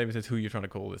says, who you're trying to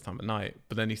call this time at night,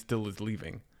 but then he still is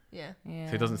leaving. Yeah. Yeah.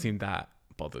 So he doesn't seem that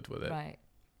bothered with it. Right.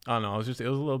 I don't know, it was a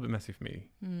little bit messy for me,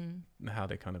 how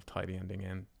they kind of tie the ending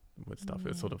in with stuff.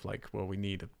 It's sort of like, well, we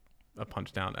need a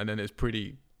punch down, and then it's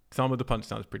pretty, some of the punch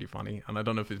down is pretty funny, and I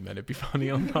don't know if it's meant to be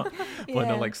funny or not, when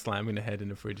they're like slamming the head in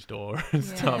the fridge door and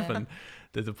stuff, and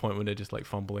there's a point when they're just like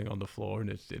fumbling on the floor, and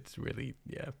it's really,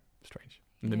 strange.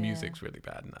 And the music's really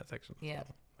bad in that section. Yeah.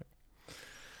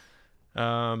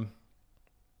 Well.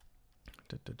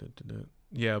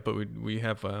 Yeah, but we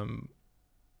have one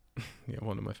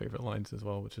of my favorite lines as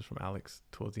well, which is from Alex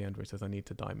towards the end, where he says, "I need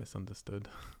to die misunderstood,"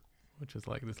 which is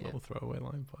like this little throwaway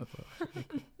line, but I thought it was really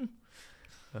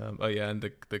cool. And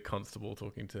the constable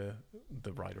talking to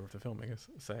the writer of the film, I guess,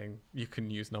 saying, "You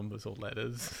can use numbers or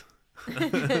letters."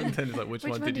 And then he's like, which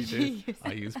one did you do? use?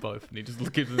 I use both. And he just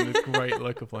gives him this great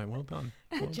look of like, well done.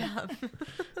 Good job.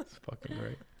 It's fucking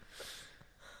great.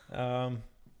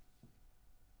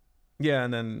 Yeah,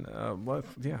 and then, I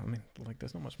mean, like,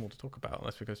 there's not much more to talk about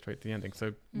unless we go straight to the ending.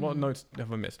 So what notes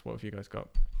have I missed? What have you guys got?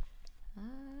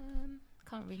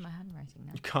 Can't read my handwriting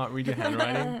now. You can't read your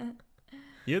handwriting?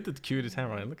 You had the cutest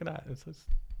handwriting. Look at that. It's just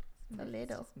A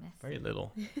little. very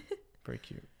little. Very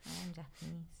cute. I'm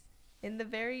Japanese. In the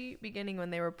very beginning, when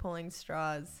they were pulling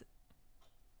straws,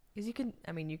 because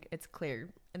it's clear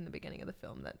in the beginning of the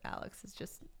film that Alex is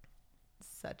just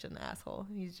such an asshole.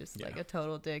 He's just like a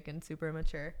total dick and super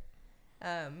immature.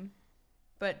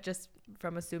 But just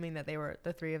from assuming that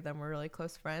the three of them were really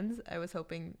close friends, I was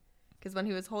hoping, because when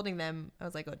he was holding them, I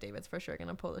was like, oh, David's for sure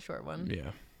gonna pull the short one.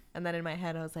 Yeah. And then in my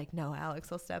head, I was like, no,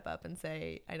 Alex will step up and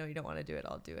say, I know you don't want to do it,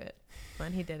 I'll do it.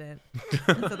 And he didn't.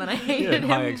 And so then I hated him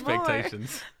high more.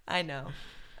 expectations. I know.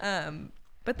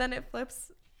 But then it flips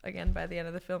again by the end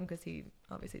of the film, because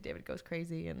David goes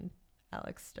crazy and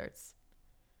Alex starts,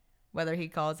 whether he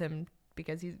calls him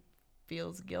because he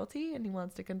feels guilty and he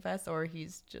wants to confess, or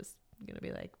he's just going to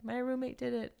be like, my roommate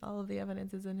did it. All of the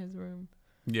evidence is in his room.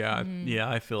 Yeah,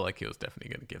 I feel like he was definitely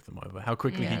going to give them over. How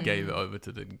quickly he gave it over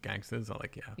to the gangsters, I'm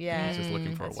like, he's just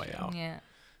looking for a way out. Yeah.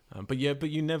 But you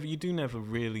do never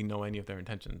really know any of their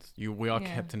intentions. We are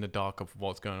kept in the dark of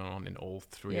what's going on in all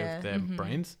three of their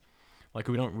brains. Like,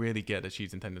 we don't really get that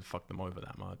she's intended to fuck them over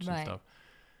that much and stuff.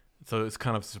 So it's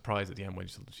kind of a surprise at the end when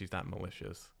she's that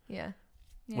malicious. Yeah.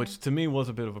 Which to me was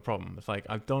a bit of a problem. It's like,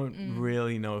 I don't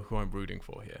really know who I'm rooting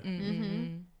for here.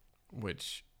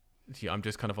 Which, I'm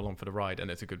just kind of along for the ride, and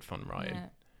it's a good fun ride.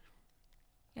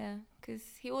 Yeah, because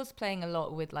he was playing a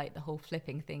lot with like the whole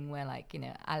flipping thing, where like,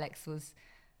 Alex was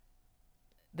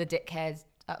the dickhead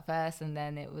at first, and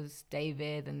then it was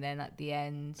David, and then at the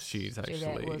end she's Juliet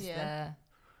actually was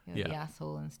the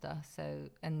asshole and stuff. So,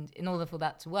 and in order for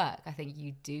that to work, I think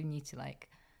you do need to like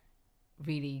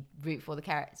really root for the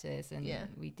characters, and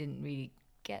we didn't really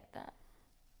get that.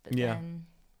 But then,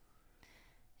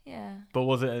 but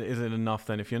is it enough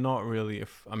then, if you're not really,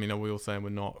 are we all saying we're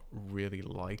not really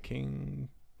liking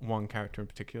one character in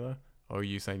particular, or are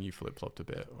you saying you flip-flopped a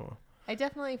bit? Or I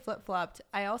definitely flip-flopped.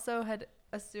 I also had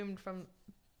assumed from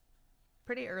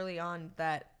pretty early on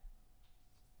that,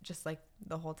 just like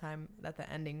the whole time, that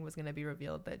the ending was going to be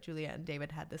revealed that Juliet and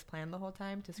David had this plan the whole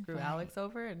time to screw Alex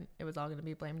over, and it was all going to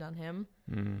be blamed on him.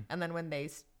 And then when they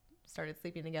started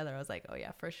sleeping together, I was like, oh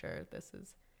yeah, for sure this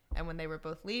is. And when they were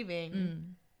both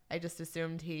leaving, I just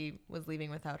assumed he was leaving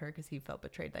without her because he felt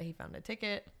betrayed that he found a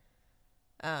ticket.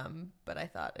 But I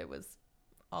thought it was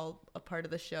all a part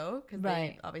of the show,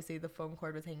 because obviously the phone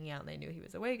cord was hanging out and they knew he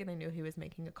was awake and they knew he was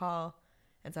making a call.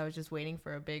 And so I was just waiting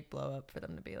for a big blow up for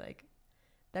them to be like,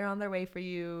 they're on their way for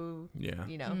you,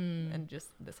 and just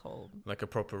this whole, like, a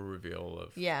proper reveal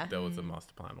of there was a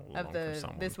master plan all along for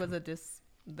someone. This was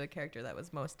the character that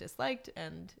was most disliked,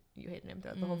 and you hated him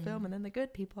throughout the whole film, and then the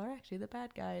good people are actually the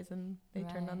bad guys, and they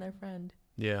turned on their friend.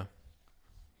 Yeah.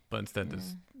 But instead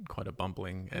there's quite a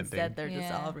bumbling ending. Instead they're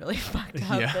just all really fucked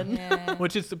up. And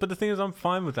but the thing is, I'm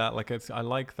fine with that. Like, I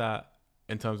like that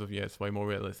in terms of, it's way more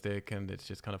realistic and it's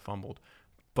just kind of fumbled.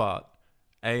 But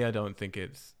I don't think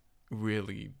it's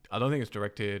really, I don't think it's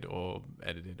directed or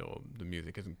edited, or the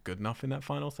music isn't good enough in that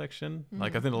final section.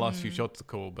 Like, I think the last few shots are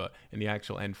cool, but in the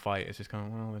actual end fight, it's just kind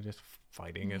of, well, they're just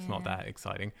fighting. It's not that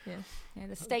exciting. Yeah,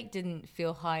 the stake didn't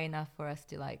feel high enough for us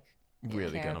to like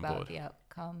Really care get on about board. the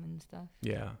outcome and stuff.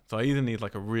 Yeah. So I either need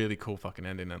like a really cool fucking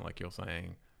ending, and like you're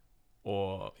saying,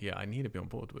 or I need to be on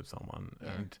board with someone. Yeah.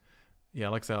 And yeah,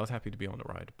 like I said, I was happy to be on the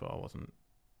ride, but I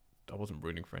wasn't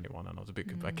rooting for anyone, and I was a bit.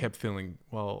 I kept feeling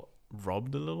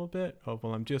robbed a little bit of,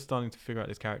 I'm just starting to figure out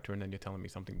this character, and then you're telling me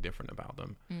something different about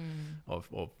them, of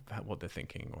what they're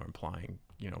thinking or implying,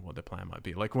 what their plan might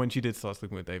be. Like when she did start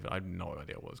sleeping with David, I had no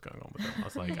idea what was going on with them. I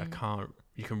was like,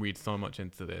 you can read so much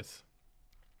into this,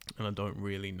 and I don't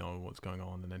really know what's going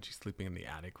on. And then she's sleeping in the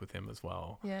attic with him as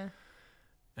well. Yeah.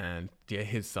 And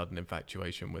his sudden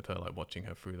infatuation with her, like watching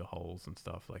her through the holes and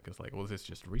stuff. Like, it's like, was this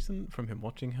just recent from him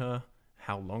watching her?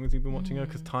 How long has he been watching her?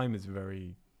 Because time is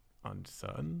very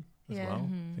uncertain as well,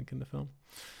 I think, in the film.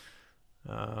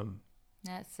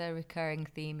 That's a recurring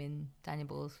theme in Daniel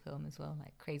Boyle's film as well,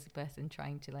 like crazy person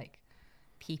trying to like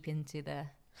peep into the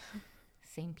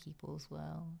same people's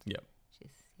world. Yep.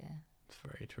 Just It's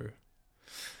very true.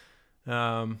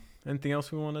 Anything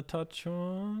else we want to touch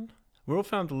on? We're all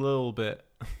found a little bit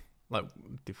like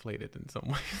deflated in some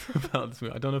ways about this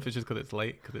movie. I don't know if it's just because it's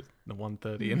late, because it's the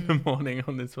 1:30 in the morning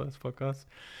on this first podcast.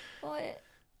 Well,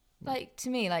 like to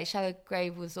me, like Shallow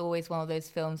Grave was always one of those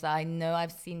films that I know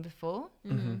I've seen before,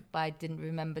 but I didn't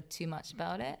remember too much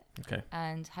about it. Okay.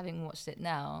 And having watched it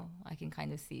now, I can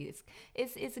kind of see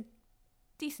it's a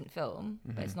decent film,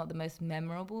 but it's not the most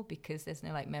memorable because there's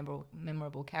no like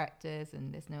memorable characters,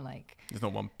 and there's no like There's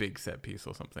not one big set piece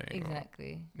or something.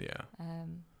 exactly. Yeah.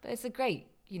 But it's a great,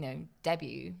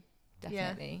 debut.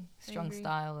 Definitely I strong agree.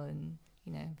 style, and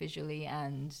visually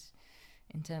and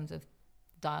in terms of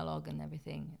dialogue and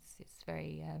everything. It's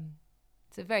very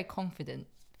it's a very confident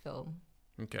film,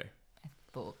 Okay. I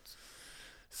thought.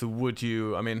 So would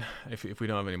you, I mean, if we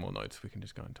don't have any more notes, we can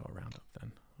just go into our roundup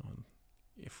then on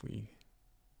if we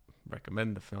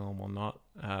recommend the film or not.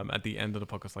 At the end of the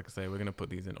podcast, like I say, we're going to put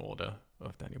these in order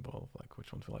of Daniel Boyle, like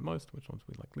which ones we like most, which ones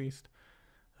we like least.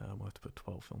 We'll have to put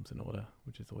 12 films in order,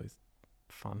 which is always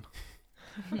fun.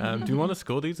 Do you want to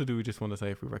score these, or do we just want to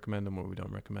say if we recommend them or we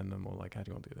don't recommend them, or like how do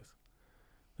you want to do this?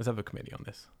 Let's have a committee on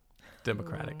this.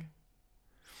 Democratic. Ooh.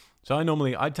 So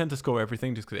I tend to score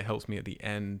everything just because it helps me at the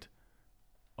end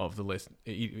of the list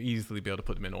easily be able to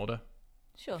put them in order.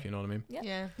 Sure. If you know what I mean.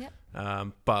 Yep. Yeah.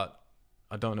 But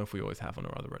I don't know if we always have on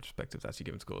our other retrospectives actually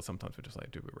given scores. Sometimes we're just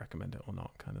like, do we recommend it or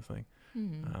not, kind of thing.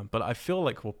 But I feel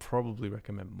like we'll probably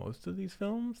recommend most of these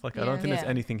films. Like, I don't think there's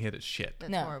anything here that's shit.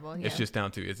 That's No. horrible. It's just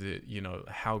down to, is it,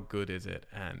 how good is it,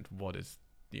 and what is,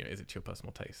 is it to your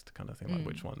personal taste, kind of thing. Like,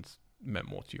 which ones meant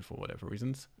more to you for whatever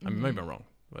reasons. I mean, maybe I'm wrong,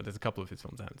 but there's a couple of his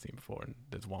films I haven't seen before, and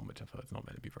there's one which I've heard is not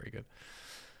meant to be very good.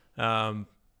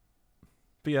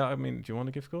 But yeah, I mean, do you want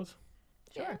to give scores?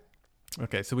 Sure.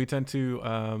 Okay, so we tend to,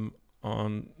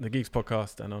 on the Geeks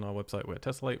podcast and on our website, we're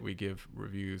Tessellate, we give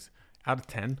reviews out of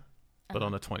 10, but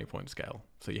on a 20-point scale.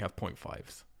 So you have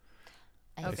 0.5s,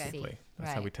 I basically. see.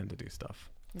 That's how Right. we tend to do stuff.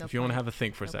 No If you want to point. have a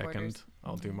think for a No second, quarters.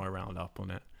 I'll do my roundup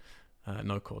on it.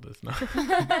 No quarters, no.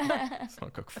 It's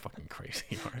not go fucking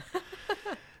crazy,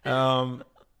 right?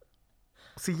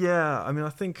 So yeah, I mean, I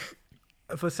think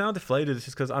if I sound deflated, it's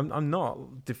just because I'm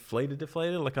not deflated.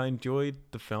 Like, I enjoyed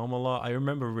the film a lot. I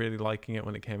remember really liking it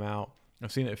when it came out.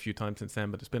 I've seen it a few times since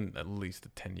then, but it's been at least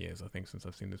 10 years, I think, since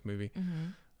I've seen this movie.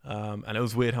 And it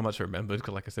was weird how much I remembered,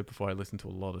 because like I said before, I listened to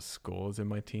a lot of scores in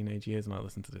my teenage years, and I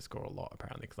listened to this score a lot,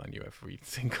 apparently, because I knew every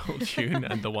single tune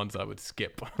and the ones I would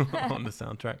skip on the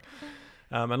soundtrack.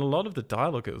 And a lot of the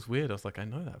dialogue, it was weird. I was like, I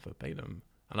know that verbatim.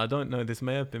 And I don't know, this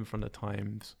may have been from the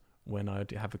times when I'd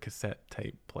have a cassette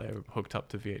tape player hooked up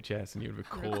to VHS, and you'd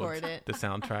record it. the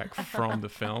soundtrack from the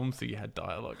film, so you had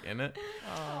dialogue in it.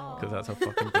 Because that's how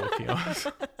fucking dorky I was.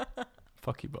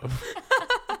 Fuck you both.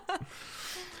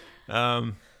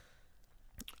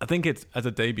 I think it's, as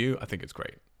a debut, I think it's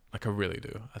great. Like, I really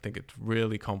do. I think it's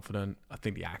really confident. I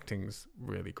think the acting's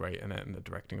really great in it, and the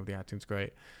directing of the acting's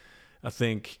great. I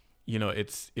think,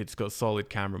 it's got solid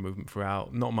camera movement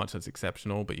throughout. Not much that's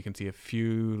exceptional, but you can see a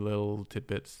few little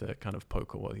tidbits that kind of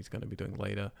poke at what he's going to be doing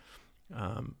later.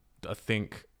 I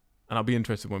think, and I'll be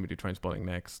interested when we do Trainspotting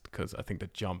next, because I think the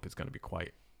jump is going to be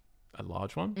quite a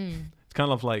large one. It's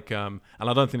kind of like, and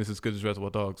I don't think it's as good as Reservoir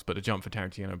Dogs, but a jump for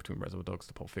Tarantino between Reservoir Dogs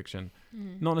to Pulp Fiction.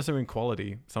 Not necessarily in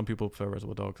quality. Some people prefer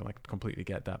Reservoir Dogs, and I completely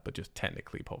get that, but just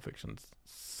technically Pulp Fiction's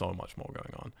so much more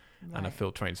going on. Right. And I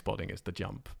feel Trainspotting is the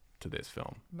jump to this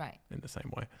film Right. in the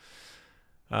same way.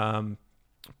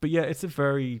 But yeah, it's a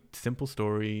very simple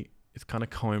story. it's kind of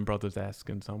Coen Brothers-esque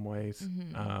in some ways.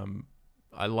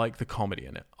 I like the comedy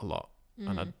in it a lot,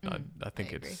 and I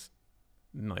think it's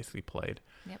nicely played.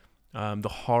 Yep. The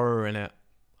horror in it,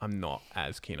 I'm not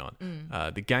as keen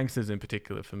on. The gangsters in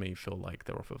particular, for me, feel like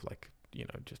they're off of like, you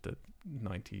know, just a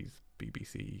 90s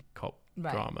BBC cop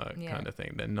drama kind of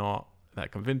thing. They're not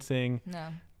that convincing. No.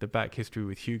 The back history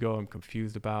with Hugo, I'm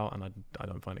confused about, and I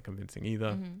don't find it convincing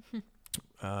either.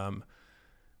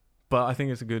 But I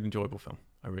think it's a good, enjoyable film.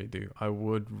 I really do. I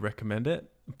would recommend it,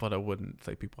 but I wouldn't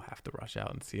say people have to rush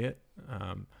out and see it.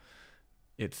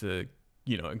 It's a,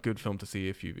 you know, a good film to see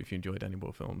if you enjoy Danny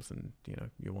Boyle films, and you know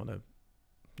you want to,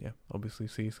 obviously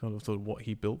see sort of what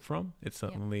he built from. It's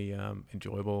certainly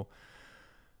enjoyable.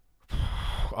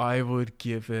 I would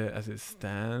give it, as it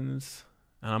stands,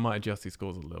 and I might adjust these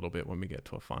scores a little bit when we get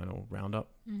to a final roundup.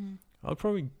 I'll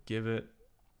probably give it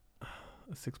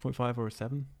a 6.5 or a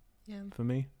 7 for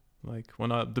me. Like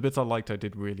the bits I liked, I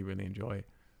did really, really enjoy.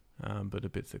 But the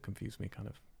bits that confused me kind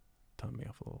of turned me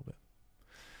off a little bit.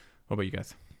 What about you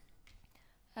guys?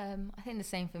 I think the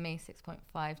same for me,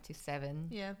 6.5 to 7.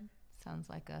 Yeah. Sounds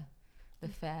like the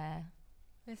fair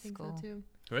I think score. so too.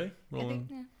 Really?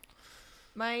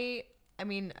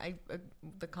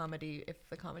 The comedy, if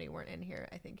the comedy weren't in here,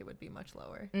 I think it would be much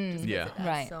lower. Just because it adds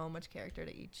right. so much character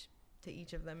to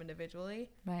each of them individually.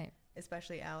 Right.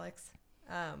 Especially Alex.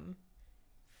 I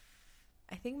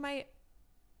think my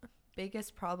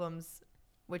biggest problems,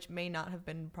 which may not have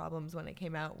been problems when it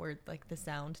came out, were like the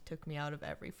sound took me out of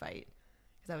every fight,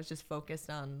 because I was just focused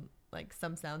on like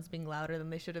some sounds being louder than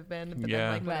they should have been, but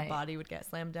then like when a body would get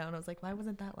slammed down, I was like, why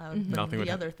wasn't that loud? But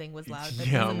the other thing was loud.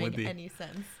 That doesn't make any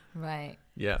sense. Right.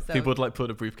 Yeah. So, people would like put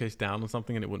a briefcase down or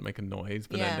something and it wouldn't make a noise,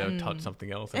 but then they would touch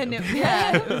something else. And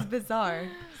it was bizarre.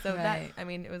 So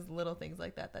it was little things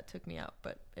like that took me out,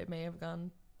 but it may have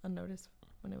gone unnoticed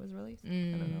when it was released. I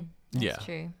don't know. That's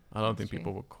true. I don't think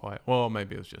people were quite, well,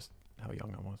 maybe it was just how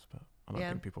young I was, but I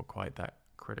don't think people were quite that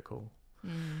critical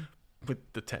with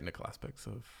the technical aspects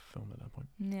of film at that point.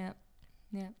 Yeah.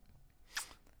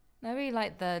 I really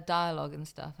liked the dialogue and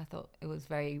stuff. I thought it was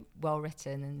very well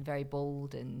written and very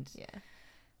bold and,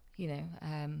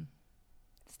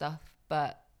 stuff.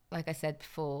 But like I said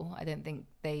before, I don't think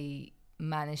they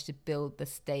managed to build the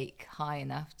stake high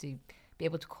enough to be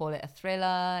able to call it a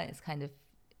thriller. It's kind of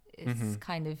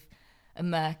a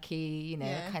murky,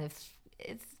 kind of,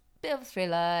 it's a bit of a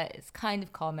thriller. It's kind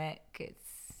of comic.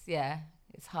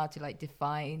 It's hard to like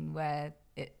define where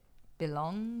it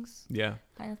belongs. Yeah.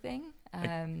 Kind of thing.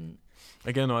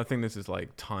 Again, I think this is like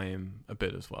time a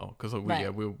bit as well, because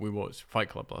we watched Fight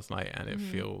Club last night, and it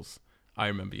feels. I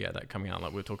remember that coming out,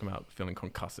 like we were talking about feeling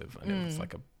concussive, and it was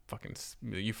like a fucking.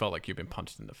 You felt like you'd been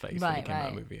punched in the face when you came out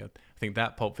of the movie. I think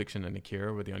that Pulp Fiction and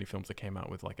Akira were the only films that came out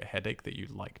with like a headache that you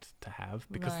liked to have,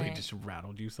 because they just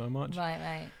rattled you so much.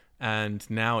 Right. And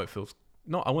now it feels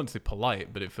I wouldn't say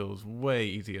polite, but it feels way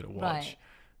easier to watch. Right.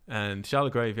 And Shallow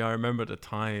Grave, I remember at the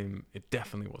time, it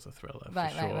definitely was a thriller for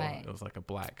sure. Right. It was like a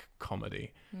black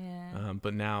comedy. Yeah.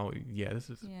 But now, this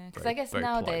is. Yeah, because I guess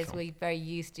nowadays we're very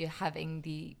used to having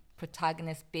the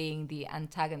protagonist being the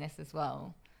antagonist as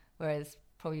well, whereas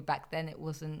probably back then it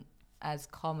wasn't as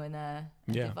common a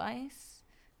device.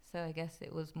 So I guess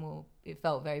it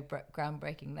felt very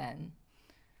groundbreaking then.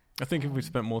 I think if we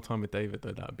spent more time with David,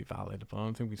 though, that would be valid. But I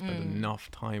don't think we spent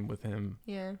enough time with him.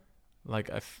 Yeah.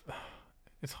 Like,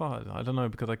 it's hard. I don't know,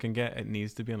 because I can get it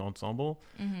needs to be an ensemble,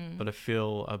 but I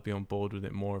feel I'd be on board with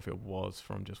it more if it was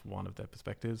from just one of their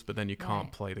perspectives. But then you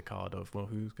can't play the card of, well,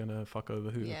 who's going to fuck over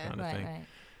who kind of thing.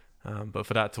 Right. But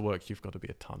for that to work, you've got to be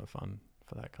a ton of fun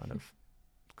for that kind of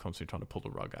constantly trying to pull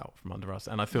the rug out from under us.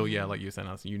 And I feel, like you were saying,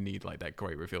 you need like that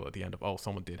great reveal at the end of,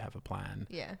 someone did have a plan.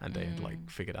 Yeah. And they had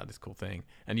like figured out this cool thing.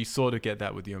 And you sort of get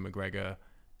that with Ewan McGregor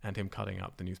and him cutting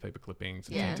up the newspaper clippings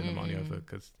and changing the money over,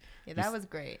 because that was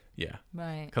great.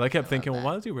 Right, because I kept thinking, well,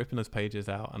 why is he ripping those pages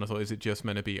out? And I thought, is it just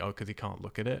meant to be because he can't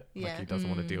look at it, like he doesn't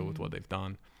want to deal with what they've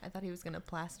done? I thought he was going to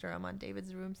plaster them on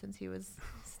David's room since he was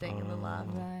staying in the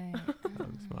lab. Right.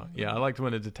 Smart. I liked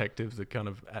when the detectives are kind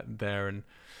of there and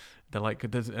they're like,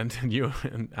 and you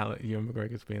and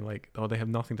McGregor's being like, they have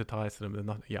nothing to tie us to them. They're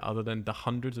not, other than the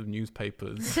hundreds of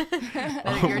newspapers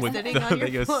that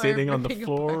you're sitting on the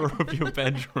floor of your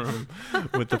bedroom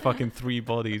with the fucking 3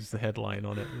 bodies, the headline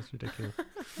on it. It's ridiculous.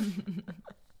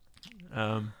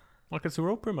 Okay, so we're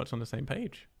all pretty much on the same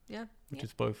page. Yeah. Which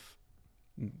is both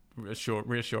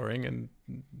reassuring and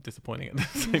disappointing at the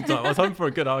same time. I was hoping for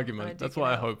a good argument. That's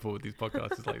what I hope for with these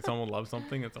podcasts. It's like someone loves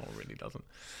something and someone really doesn't.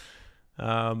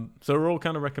 So we're all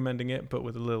kind of recommending it, but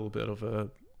with a little bit of a,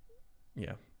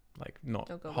 like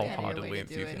not wholeheartedly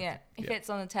enthusiastic. If it's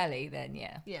on the telly, then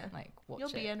like watch it.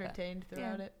 You'll be entertained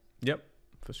throughout it. Yep,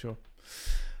 for sure.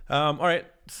 All right,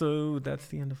 so that's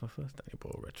the end of our first Danny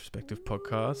Boyle retrospective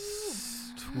podcast.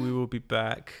 We will be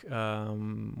back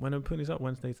when I'm putting these up,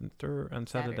 Wednesdays and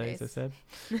Saturdays. I said.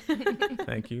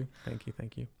 Thank you.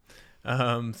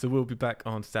 So we'll be back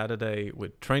on Saturday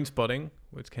with Trainspotting,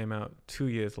 which came out 2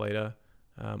 years later,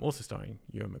 also starring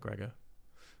Ewan McGregor,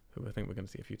 who I think we're going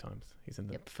to see a few times. He's in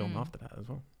the film after that as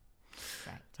well.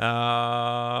 Right.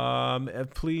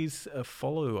 Please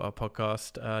follow our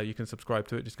podcast. You can subscribe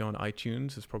to it. Just go on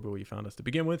iTunes. It's probably where you found us to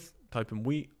begin with. Type in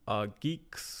We Are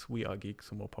Geeks,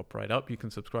 and we'll pop right up. You can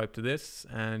subscribe to this,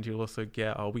 and you'll also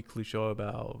get our weekly show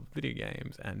about video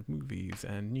games and movies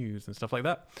and news and stuff like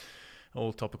that.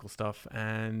 All topical stuff.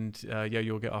 And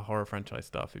you'll get our horror franchise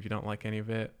stuff. If you don't like any of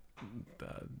it,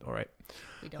 all right.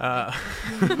 We don't.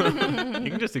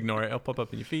 You can just ignore it. It'll pop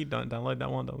up in your feed. Don't download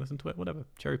that one. Don't listen to it. Whatever.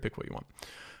 Cherry pick what you want.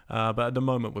 But at the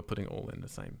moment, we're putting it all in the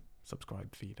same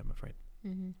subscribe feed, I'm afraid.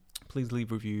 Mm-hmm. Please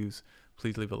leave reviews.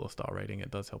 Please leave a little star rating.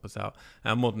 It does help us out.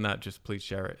 And more than that, just please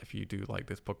share it. If you do like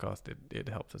this podcast, it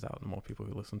helps us out. The more people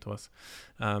who listen to us.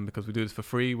 Because we do this for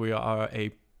free. We are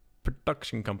a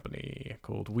production company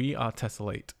called We Are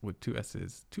Tessellate with 2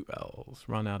 S's, 2 L's.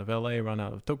 Run out of LA, run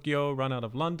out of Tokyo, run out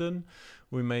of London.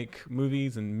 We make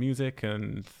movies and music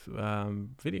and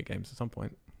video games at some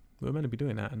point. We were meant to be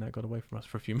doing that, and that got away from us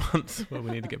for a few months, but we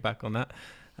need to get back on that.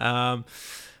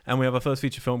 And we have our first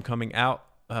feature film coming out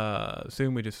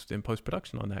soon. We're just in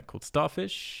post-production on that, called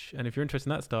Starfish. And if you're interested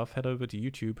in that stuff, head over to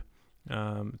YouTube,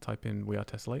 type in We Are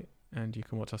Tessellate, and you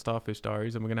can watch our Starfish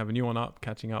Diaries. And we're going to have a new one up,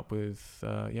 catching up with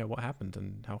what happened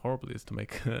and how horrible it is to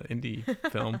make an indie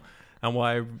film. And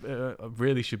why I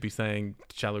really should be saying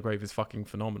Shallow Grave is fucking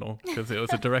phenomenal, because it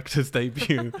was a director's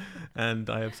debut. And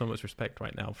I have so much respect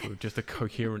right now for just a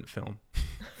coherent film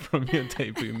from your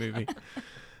debut movie.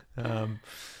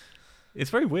 It's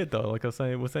very weird though. Like was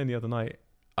saying the other night,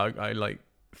 I like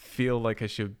feel like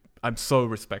I'm so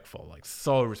respectful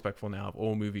now of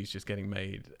all movies just getting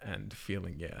made and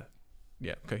feeling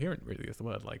coherent really is the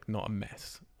word, like not a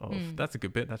mess of that's a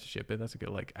good bit, that's a shit bit, that's a good,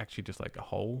 like actually just like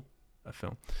a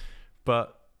film.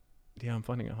 But yeah, I'm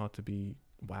finding it hard to be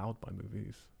wowed by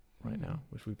movies right now,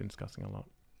 which we've been discussing a lot.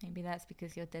 Maybe that's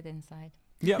because you're dead inside.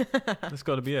 Yeah, that's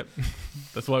got to be it.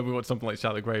 That's why we watch something like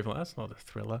Shallow Grave. Like, that's not a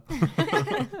thriller.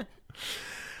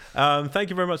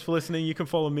 Thank you very much for listening. You can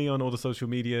follow me on all the social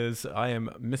medias. I am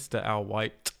Mr. Al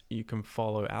White. You can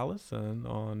follow Alison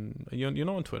on... You're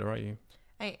not on Twitter, are you?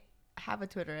 I have a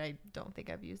Twitter. I don't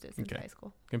think I've used it since high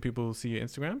school. Can people see your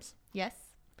Instagrams? Yes.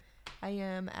 I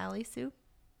am Ali Sue.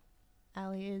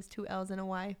 Ali is 2 L's and a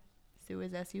Y. Sue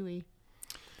is S-U-E.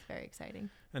 It's very exciting.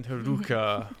 And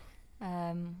Haruka...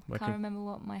 Can't remember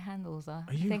what my handles are.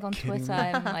 I think on Twitter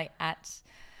I'm like at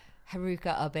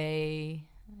Haruka Abe,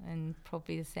 and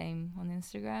probably the same on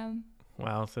Instagram.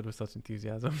 Wow, said with such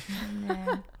enthusiasm.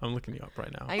 Yeah. I'm looking you up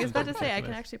right now. I was about to say I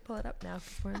can actually pull it up now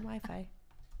because we're in Wi-Fi.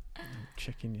 I'm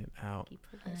checking it out.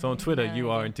 So on Twitter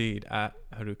you are indeed at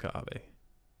Haruka Abe.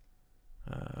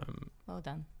 Well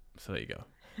done. So there you go.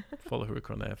 Follow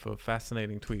Haruka on there for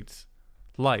fascinating tweets.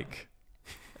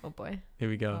 Oh boy. Here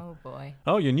we go. Oh boy.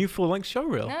 Oh, your new full-length show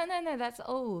reel. No, that's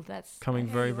old. That's coming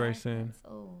very, very soon. That's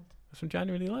old. It's from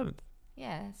January 11th.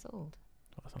 Yeah, it's old.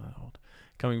 Oh, it's not that old.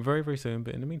 Coming very, very soon.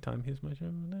 But in the meantime, here's my show.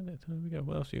 Here we go.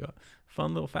 What else you got?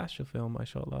 Fun little fashion film I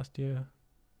shot last year.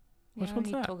 Which Yeah, one's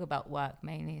we that? talk about work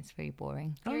mainly. It's very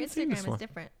boring. I Your haven't seen this Instagram is one.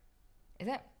 different. Is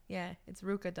it? Yeah, it's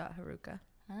ruka.haruka.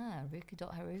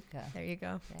 Ruka.haruka. There you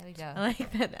go. There we go. I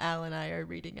like that Al and I are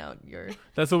reading out your...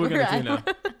 That's what we're going to do Right.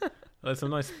 now. There's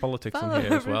some nice politics Follow on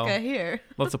here as well. Haruka here.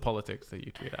 Lots of politics that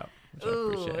you tweet out, which I Ooh,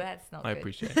 appreciate. that's not I good.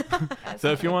 appreciate it.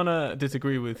 So if you want to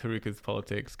disagree with Haruka's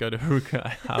politics, go to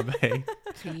Haruka Abe,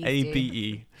 Please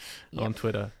A-B-E, do. on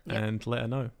Twitter Yep. and let her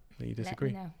know that you Let me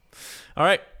disagree. know. All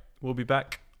right. We'll be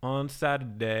back on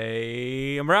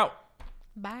Saturday. And we're out.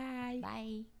 Bye.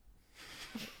 Bye.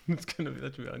 It's going to be,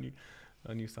 that should be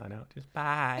our new sign out. Just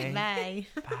bye. Bye.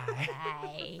 Bye.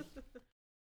 Bye.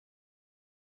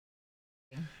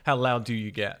 How loud do you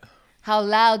get? How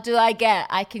loud do I get?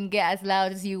 I can get as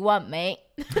loud as you want, mate.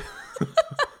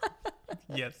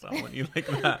 Yes, I want you like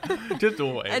that. Just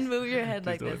always. And move your head Just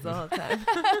like this always. the whole time.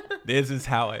 This is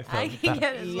how I I felt. can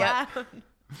get as Yep. loud.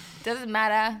 Doesn't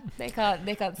matter. They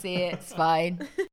can't see it. It's fine.